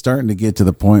 it's starting to get to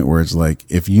the point where it's like,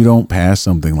 if you don't pass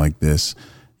something like this,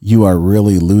 you are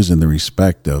really losing the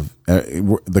respect of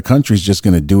the country's just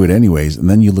going to do it anyways, and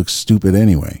then you look stupid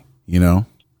anyway.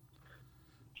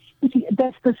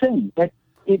 That's the thing.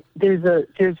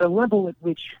 There's a level at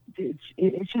which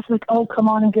it's just like, oh, come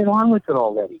on and get on with it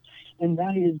already, and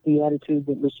that is the attitude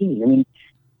that we're seeing.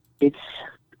 It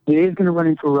is going to run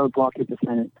into a roadblock at the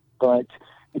Senate, but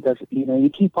it doesn't. You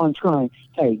keep on trying.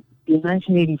 Hey, in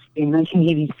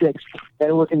 1986, that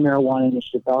Oregon Marijuana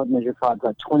Initiative ballot measure fraud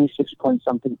got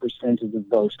 26-point-something% of the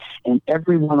votes, and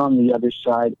everyone on the other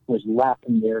side was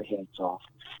laughing their heads off.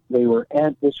 They were,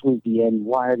 this was the end.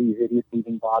 Why are these idiots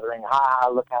even bothering?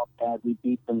 Look how bad we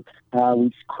beat them.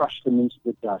 We crushed them into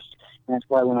the dust. And that's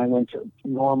why when I went to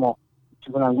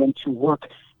work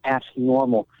at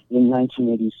Normal in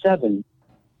 1987,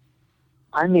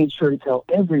 I made sure to tell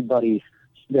everybody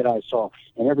that I saw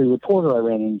and every reporter I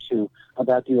ran into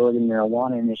about the Oregon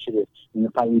Marijuana Initiative and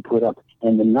the fight we put up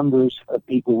and the numbers of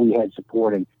people we had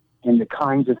supporting and the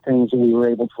kinds of things that we were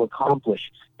able to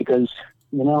accomplish. Because,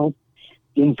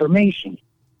 information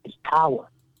is power.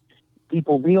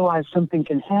 People realize something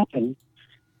can happen.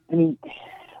 When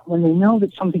they know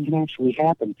that something can actually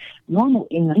happen. Normal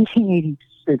in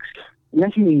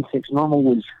 1986, Normal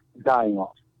was dying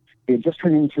off. It had just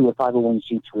turned into a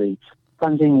 501c3.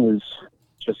 Funding was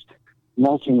just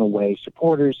melting away.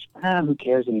 Supporters, who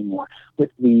cares anymore?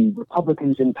 With the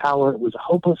Republicans in power, it was a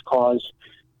hopeless cause.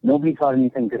 Nobody thought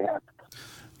anything could happen.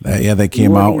 They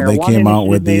came out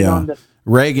with the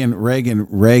Reagan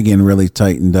really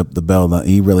tightened up the belt.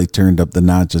 He really turned up the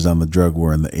notches on the drug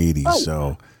war in the 80s.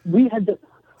 So we had the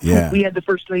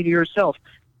First Lady herself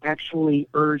actually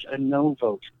urge a no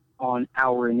vote on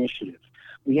our initiative.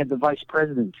 We had the Vice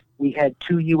President. We had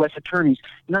 2 U.S. attorneys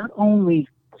not only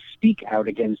speak out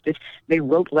against it, they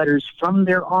wrote letters from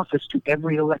their office to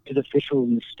every elected official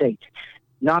in the state.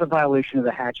 Not a violation of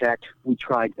the Hatch Act. We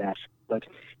tried that. But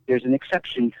there's an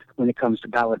exception when it comes to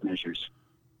ballot measures.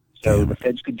 So the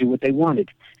feds could do what they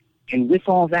wanted. And with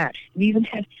all that,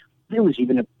 there was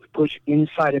even a push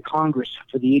inside of Congress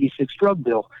for the 86 drug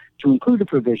bill to include a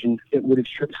provision that would have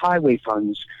stripped highway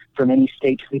funds from any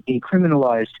state that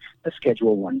decriminalized a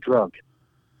Schedule I drug.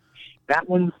 That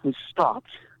one was stopped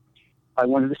by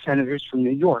one of the senators from New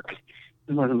York,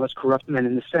 one of the most corrupt men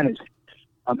in the Senate,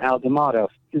 Al D'Amato.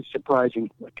 It's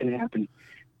surprising what can happen.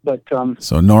 But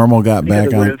so Normal got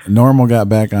back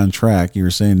on track. You were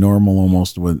saying Normal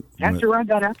almost went. After I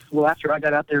got out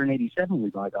there in '87, we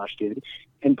by gosh did.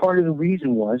 And part of the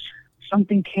reason was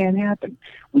something can happen.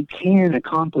 We can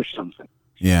accomplish something.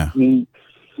 Yeah. We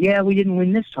didn't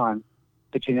win this time,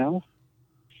 but John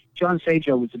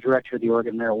Sajo was the director of the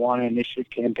Oregon Marijuana Initiative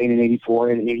campaign in '84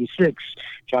 and '86.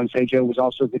 John Sajo was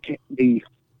also the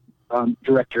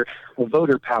director of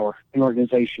Voter Power, an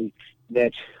organization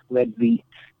that led the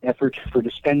effort for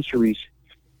dispensaries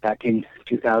back in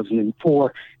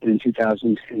 2004 and in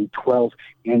 2012,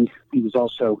 and he was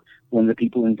also one of the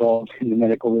people involved in the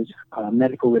medical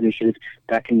initiative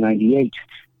back in '98.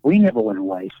 We never went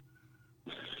away.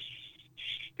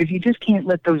 If you just can't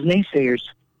let those naysayers,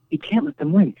 you can't let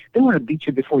them win. They want to beat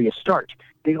you before you start.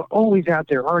 They're always out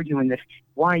there arguing that,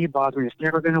 why are you bothering? It's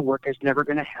never going to work. It's never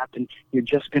going to happen. You're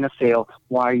just going to fail.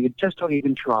 Why? You just don't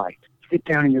even try. Sit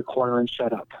down in your corner and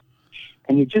shut up.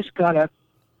 And you just got to,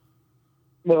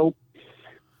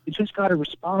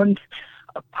 respond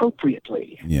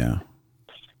appropriately. Yeah.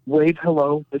 Wave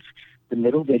hello with the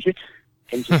middle digit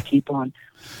and just keep on.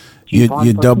 You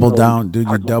fucking double going. down, dude.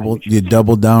 Pardon my You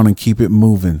double down and keep it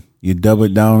moving. You double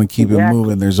it down and keep it Exactly.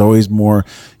 moving. There's always more.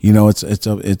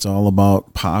 It's all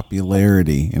about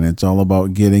popularity, and it's all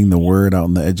about getting the word out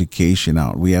and the education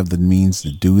out. We have the means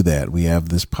to do that. We have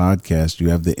this podcast. You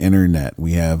have the internet.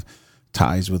 We have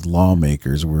ties with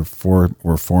lawmakers. We're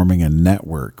forming a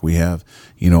network. We have,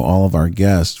 all of our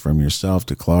guests, from yourself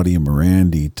to Claudia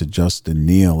Morandi to Justin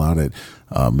Neal out at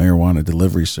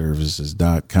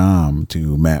marijuanadeliveryservices.com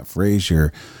to Matt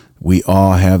Frazier. We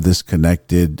all have this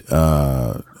connected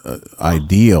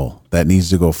ideal that needs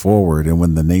to go forward. And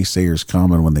when the naysayers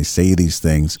come and when they say these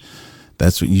things,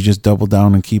 that's what you just double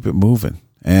down and keep it moving.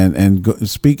 And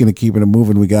speaking of keeping it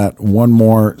moving, we got one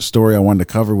more story I wanted to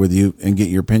cover with you and get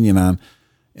your opinion on.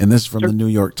 And this is from the New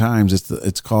York Times.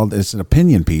 It's an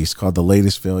opinion piece called "The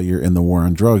Latest Failure in the War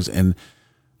on Drugs." And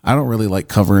I don't really like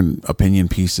covering opinion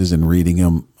pieces and reading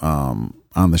them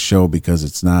on the show because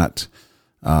it's not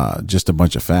just a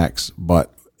bunch of facts,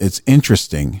 but it's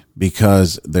interesting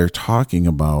because they're talking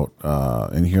about,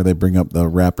 and here they bring up the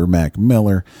rapper Mac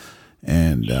Miller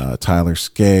and Tyler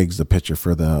Skaggs, the pitcher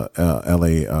for the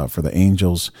LA for the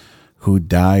Angels, who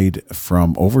died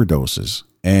from overdoses,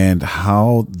 and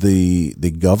how the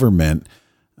government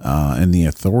and the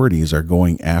authorities are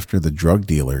going after the drug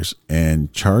dealers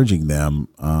and charging them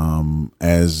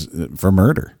as for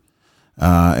murder.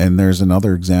 And there's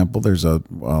another example. There's a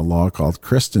law called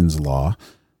Kristen's Law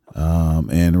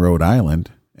in Rhode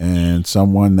Island. And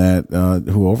someone that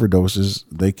who overdoses,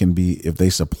 they can be, if they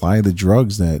supply the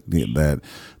drugs that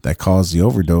cause the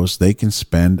overdose, they can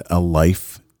spend a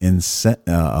life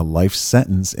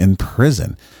sentence in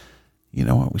prison. You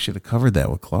know what? We should have covered that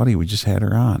with Claudia. We just had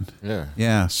her on.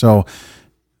 Yeah. So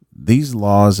these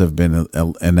laws have been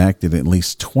enacted in at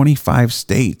least 25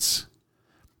 states,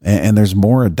 and there's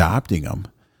more adopting them.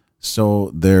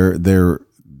 So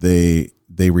they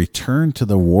return to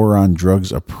the war on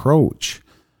drugs approach,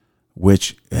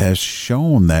 which has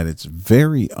shown that it's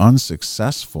very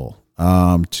unsuccessful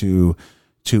to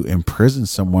imprison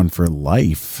someone for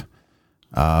life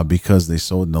because they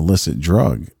sold an illicit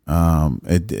drug. I'm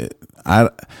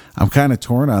kind of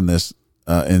torn on this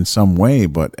in some way,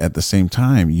 but at the same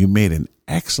time, you made an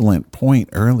excellent point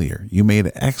earlier. You made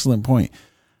an excellent point.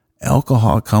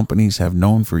 Alcohol companies have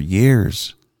known for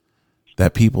years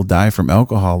that people die from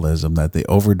alcoholism, that they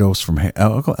overdose from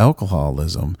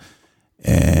alcoholism.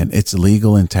 And it's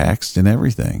legal and taxed and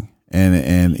everything.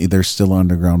 And there's still an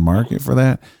underground market for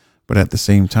that. But at the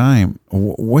same time,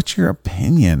 what's your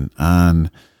opinion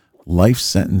on life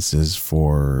sentences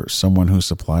for someone who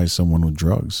supplies someone with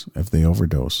drugs if they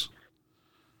overdose?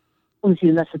 Well, see,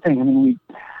 that's the thing. I mean,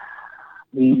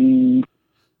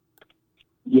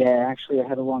 actually, I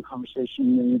had a long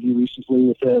conversation in an interview recently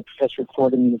with a professor at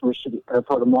Fordham University, or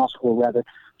Fordham Law School, rather,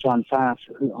 John Pfaff,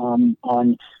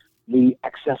 on the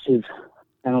excessive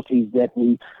penalties that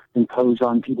we impose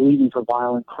on people, even for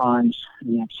violent crimes.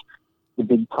 And that's the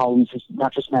big problem. It's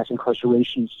not just mass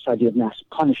incarceration, it's this idea of mass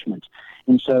punishment.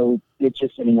 And so that's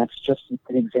just an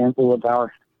example of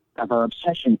our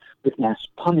obsession with mass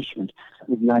punishment,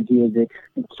 with the idea that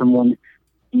someone,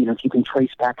 if you can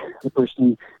trace back the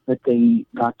person that they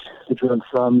got the drug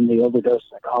from, they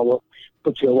overdosed, like, oh, we'll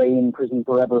put you away in prison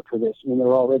forever for this. I mean, they're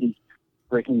already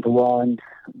breaking the law and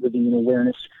living in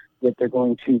awareness that they're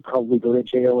going to probably go to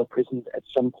jail or prison at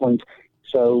some point.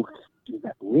 So is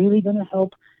that really going to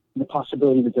help? And the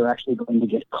possibility that they're actually going to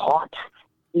get caught,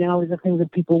 is a thing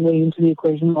that people weigh into the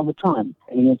equation all the time.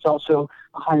 And it's also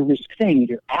a high-risk thing if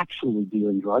you're actually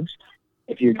dealing drugs.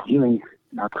 If you're dealing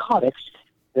narcotics,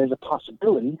 there's a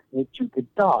possibility that you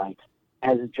could die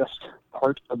as just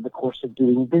part of the course of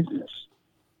doing business.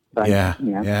 But, Yeah.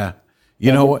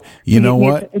 You know what?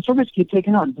 It's a risk you're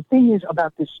taking on. The thing is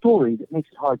about this story that makes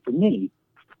it hard for me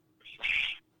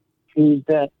is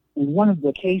that in one of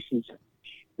the cases,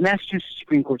 the Massachusetts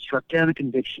Supreme Court struck down a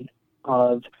conviction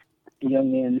of a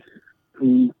young man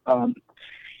who,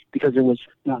 because there was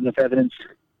not enough evidence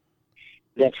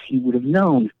that he would have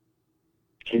known.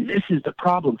 And this is the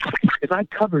problem. If I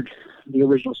covered the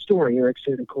original story, Eric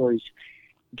Serdacore's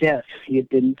death, he had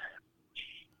been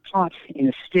caught in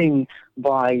a sting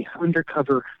by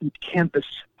undercover campus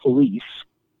police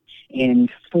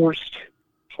and forced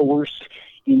forced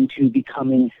into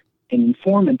becoming an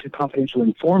informant, a confidential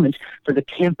informant for the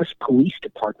campus police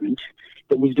department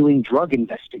that was doing drug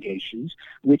investigations,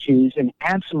 which is an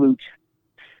absolute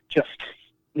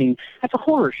that's a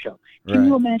horror show. Can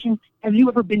you imagine? Have you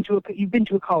ever been to you've been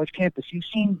to a college campus? You've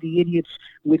seen the idiots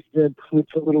with the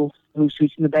little blue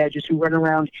suits and the badges who run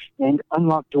around and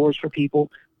unlock doors for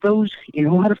people. Those, in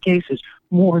a lot of cases,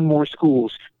 more and more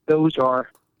schools, those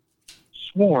are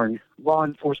sworn law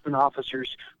enforcement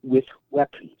officers with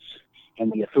weapons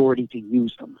and the authority to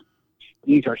use them.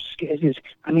 These are,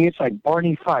 it's like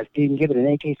Barney Fife being given an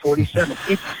AK-47.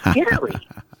 It's scary.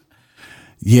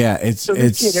 Yeah, it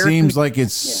seems like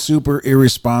it's super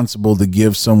irresponsible to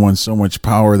give someone so much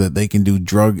power that they can do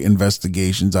drug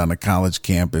investigations on a college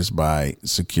campus by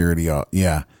security.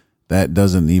 Yeah, that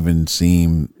doesn't even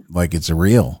seem like it's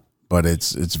real, but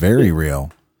it's very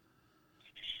real.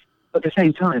 But at the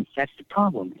same time, that's the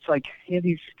problem. It's like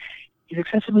these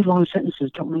excessively long sentences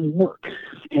don't really work,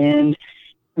 and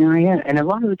and a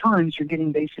lot of the times you're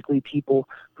getting basically people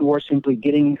who are simply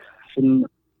getting some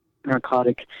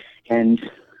narcotic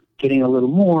and getting a little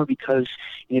more because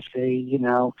if they, you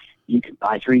can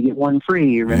buy 3, get 1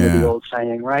 free, remember the old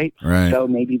saying, right? So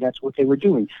maybe that's what they were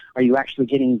doing. Are you actually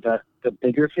getting the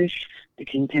bigger fish, the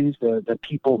kingpins, the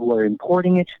people who are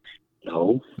importing it?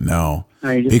 No.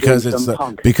 Because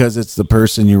it's the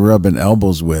person you're rubbing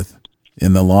elbows with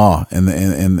in the law and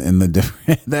the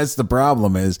different. That's the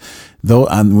problem is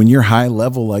when you're high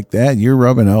level like that, you're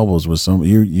rubbing elbows with some.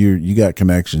 You got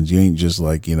connections. You ain't just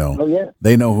like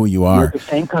They know who you are. You're at the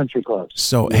same country clubs.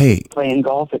 So you're playing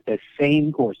golf at the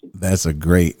same courses. That's a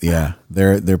great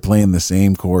They're playing the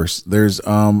same course. There's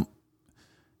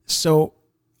So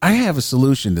I have a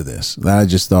solution to this that I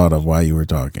just thought of while you were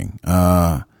talking.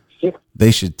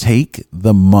 They should take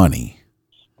the money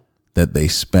that they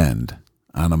spend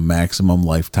on a maximum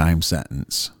lifetime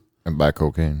sentence and buy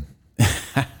cocaine.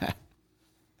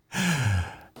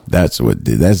 That's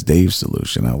Dave's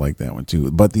solution. I like that one too.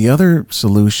 But the other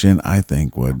solution I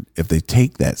think would, if they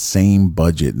take that same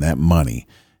budget and that money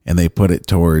and they put it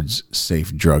towards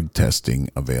safe drug testing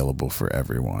available for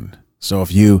everyone. So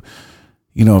if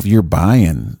if you're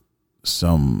buying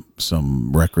some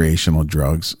recreational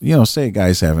drugs, say a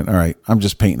guy's having, all right, I'm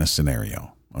just painting a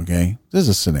scenario. Okay. This is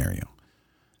a scenario.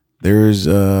 There's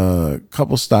a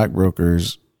couple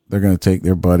stockbrokers. They're going to take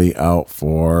their buddy out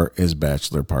for his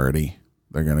bachelor party.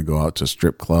 They're going to go out to a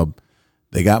strip club.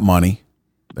 They got money.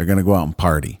 They're going to go out and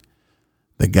party.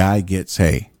 The guy gets,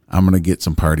 hey, I'm going to get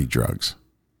some party drugs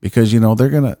because,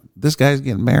 this guy's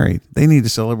getting married. They need to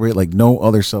celebrate like no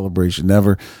other celebration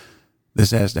ever. This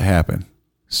has to happen.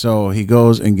 So he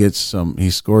goes and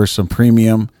he scores some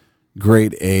premium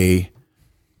grade A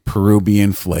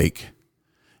Peruvian flake.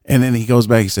 And then he goes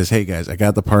back. He says, hey, guys, I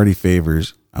got the party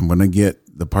favors. I'm going to get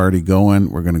the party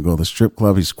going. We're going to go to the strip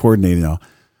club. He's coordinating all.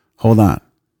 Hold on.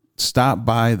 Stop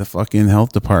by the fucking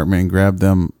health department and grab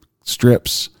them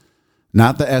strips.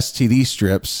 Not the STD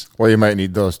strips. Well, you might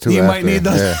need those too. You might need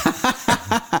those.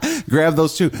 Yeah. Grab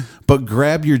those too. But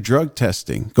grab your drug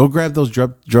testing. Go grab those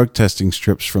drug testing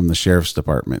strips from the sheriff's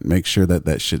department. Make sure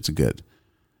that shit's good.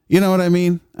 You know what I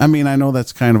mean? I know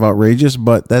that's kind of outrageous,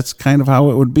 but that's kind of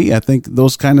how it would be. I think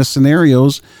those kind of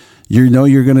scenarios, you're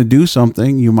going to do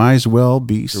something, you might as well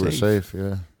be safe. Safe,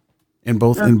 yeah. In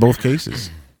both cases.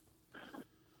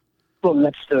 Well,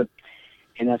 that's the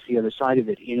other side of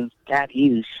it. That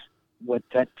is what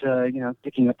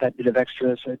picking up that bit of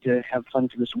extra to have fun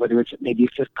for this, whether it's maybe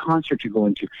it's a concert you're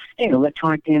going to, an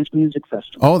electronic dance music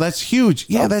festival. Oh, that's huge.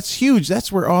 Yeah, that's huge.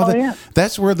 That's where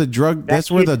that's where the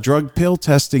drug pill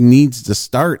testing needs to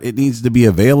start. It needs to be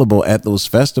available at those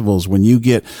festivals. When you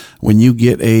get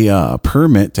a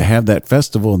permit to have that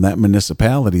festival in that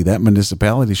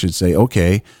municipality should say,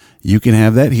 okay, you can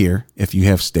have that here if you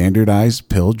have standardized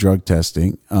pill drug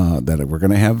testing that we're going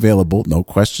to have available. No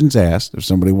questions asked. If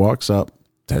somebody walks up,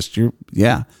 test your,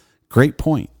 great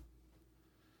point.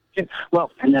 Yeah,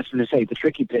 well, and that's what I say, the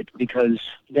tricky bit, because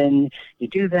then you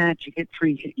do that, you get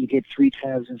three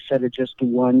tabs instead of just the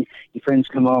one. Your friends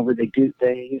come over, they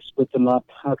split them up.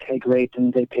 Okay, great,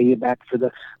 and they pay you back for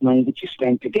the money that you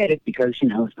spent to get it, because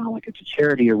it's not like it's a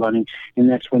charity you're running. And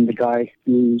that's when the guy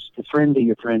who's the friend of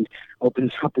your friend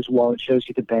opens up his wallet, shows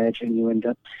you the badge, and you end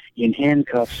up in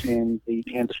handcuffs, and the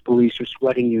campus police are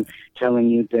sweating you, telling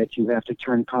you that you have to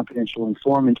turn confidential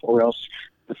informant, or else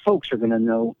the folks are going to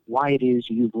know why it is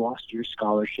you've lost your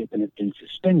scholarship and have been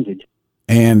suspended.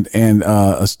 And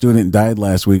a student died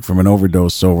last week from an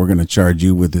overdose, so we're going to charge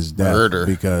you with his death. Murder.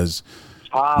 Because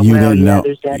you didn't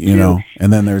know,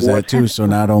 and then there's that too. So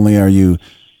not only were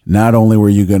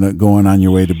you going on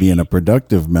your way to being a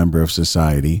productive member of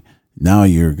society, now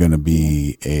you're going to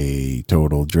be a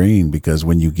total drain, because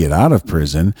when you get out of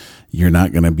prison, you're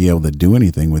not going to be able to do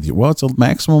anything with you. Well, it's a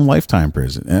maximum lifetime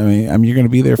prison. I mean, you're going to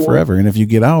be there forever. And if you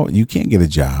get out, you can't get a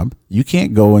job. You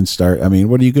can't go and start. I mean,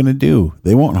 what are you going to do?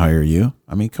 They won't hire you.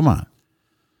 I mean, come on.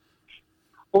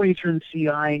 Or you turn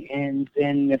CI, and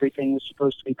then everything was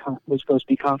supposed to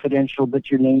be confidential,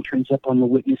 but your name turns up on the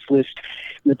witness list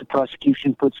that the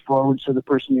prosecution puts forward, so the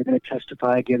person you're going to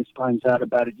testify against finds out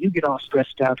about it. You get all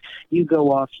stressed out. You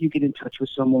go off. You get in touch with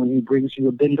someone who brings you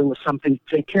a bindle of something,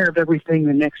 take care of everything.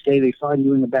 The next day, they find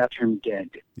you in the bathroom dead.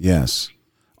 Yes.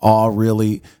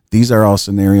 These are all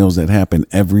scenarios that happen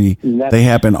they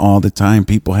happen all the time.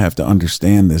 People have to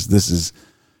understand this. This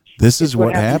is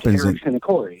what happens. To Erickson and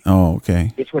Corey. Oh,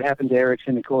 okay. It's what happened to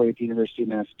Erickson and Corey at the University of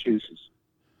Massachusetts.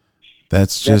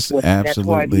 That's absolutely. That's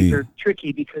why these are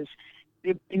tricky, because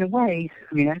in a way,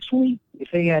 I mean, actually,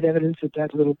 if they had evidence that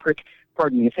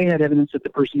if they had evidence that the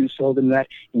person who sold him that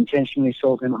intentionally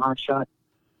sold him a hot shot,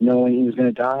 knowing he was going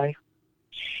to die,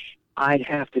 I'd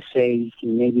have to say he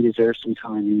maybe deserves some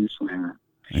time in this manner.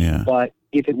 Yeah. But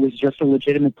if it was just a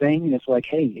legitimate thing, and it's like,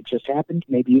 hey, it just happened,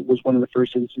 maybe it was one of the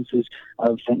first instances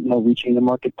of fentanyl reaching the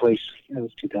marketplace. It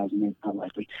was 2008, not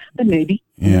likely, but maybe.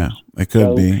 Yeah, it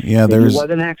could be. Yeah, it was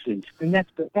an accident, and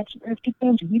that's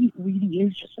really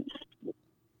is just an accident.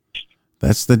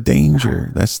 That's the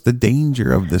danger. That's the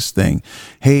danger of this thing.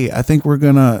 Hey, I think we're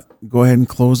gonna go ahead and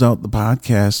close out the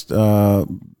podcast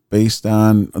based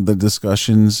on the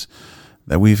discussions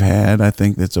that we've had. I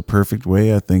think that's a perfect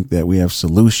way. I think that we have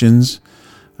solutions.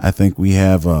 I think we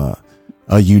have a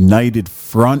united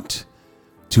front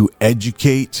to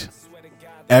educate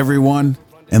everyone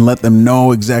and let them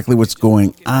know exactly what's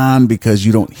going on, because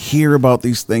you don't hear about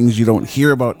these things. You don't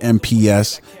hear about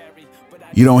MPS.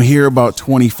 You don't hear about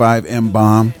 25M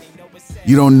bomb.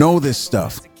 You don't know this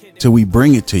stuff till we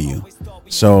bring it to you.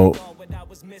 So,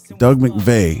 Doug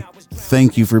Mcvay,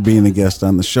 thank you for being a guest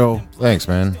on the show. Thanks,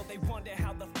 man.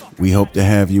 We hope to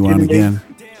have you on again.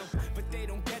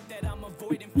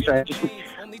 I'm sorry,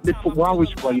 while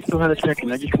you still have a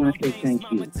second, I just want to say thank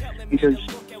you. Because,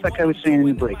 like I was saying in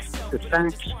the break, the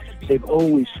facts, they've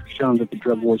always shown that the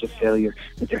drug war is a failure,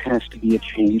 that there has to be a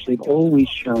change. They've always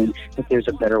shown that there's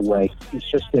a better way. It's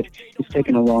just that it's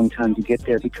taken a long time to get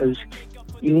there, because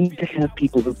you need to have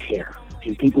people who care,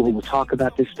 and people who will talk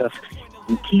about this stuff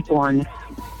and keep on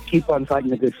fighting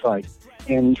the good fight.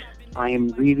 And I am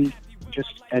really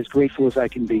just as grateful as I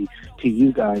can be to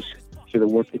you guys for the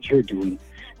work that you're doing,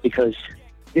 because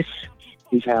this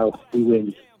is how we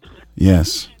win.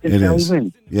 Yes, it is. We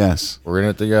win. Yes. We're in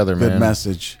it together, man. Good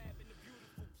message.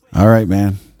 All right,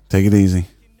 man. Take it easy.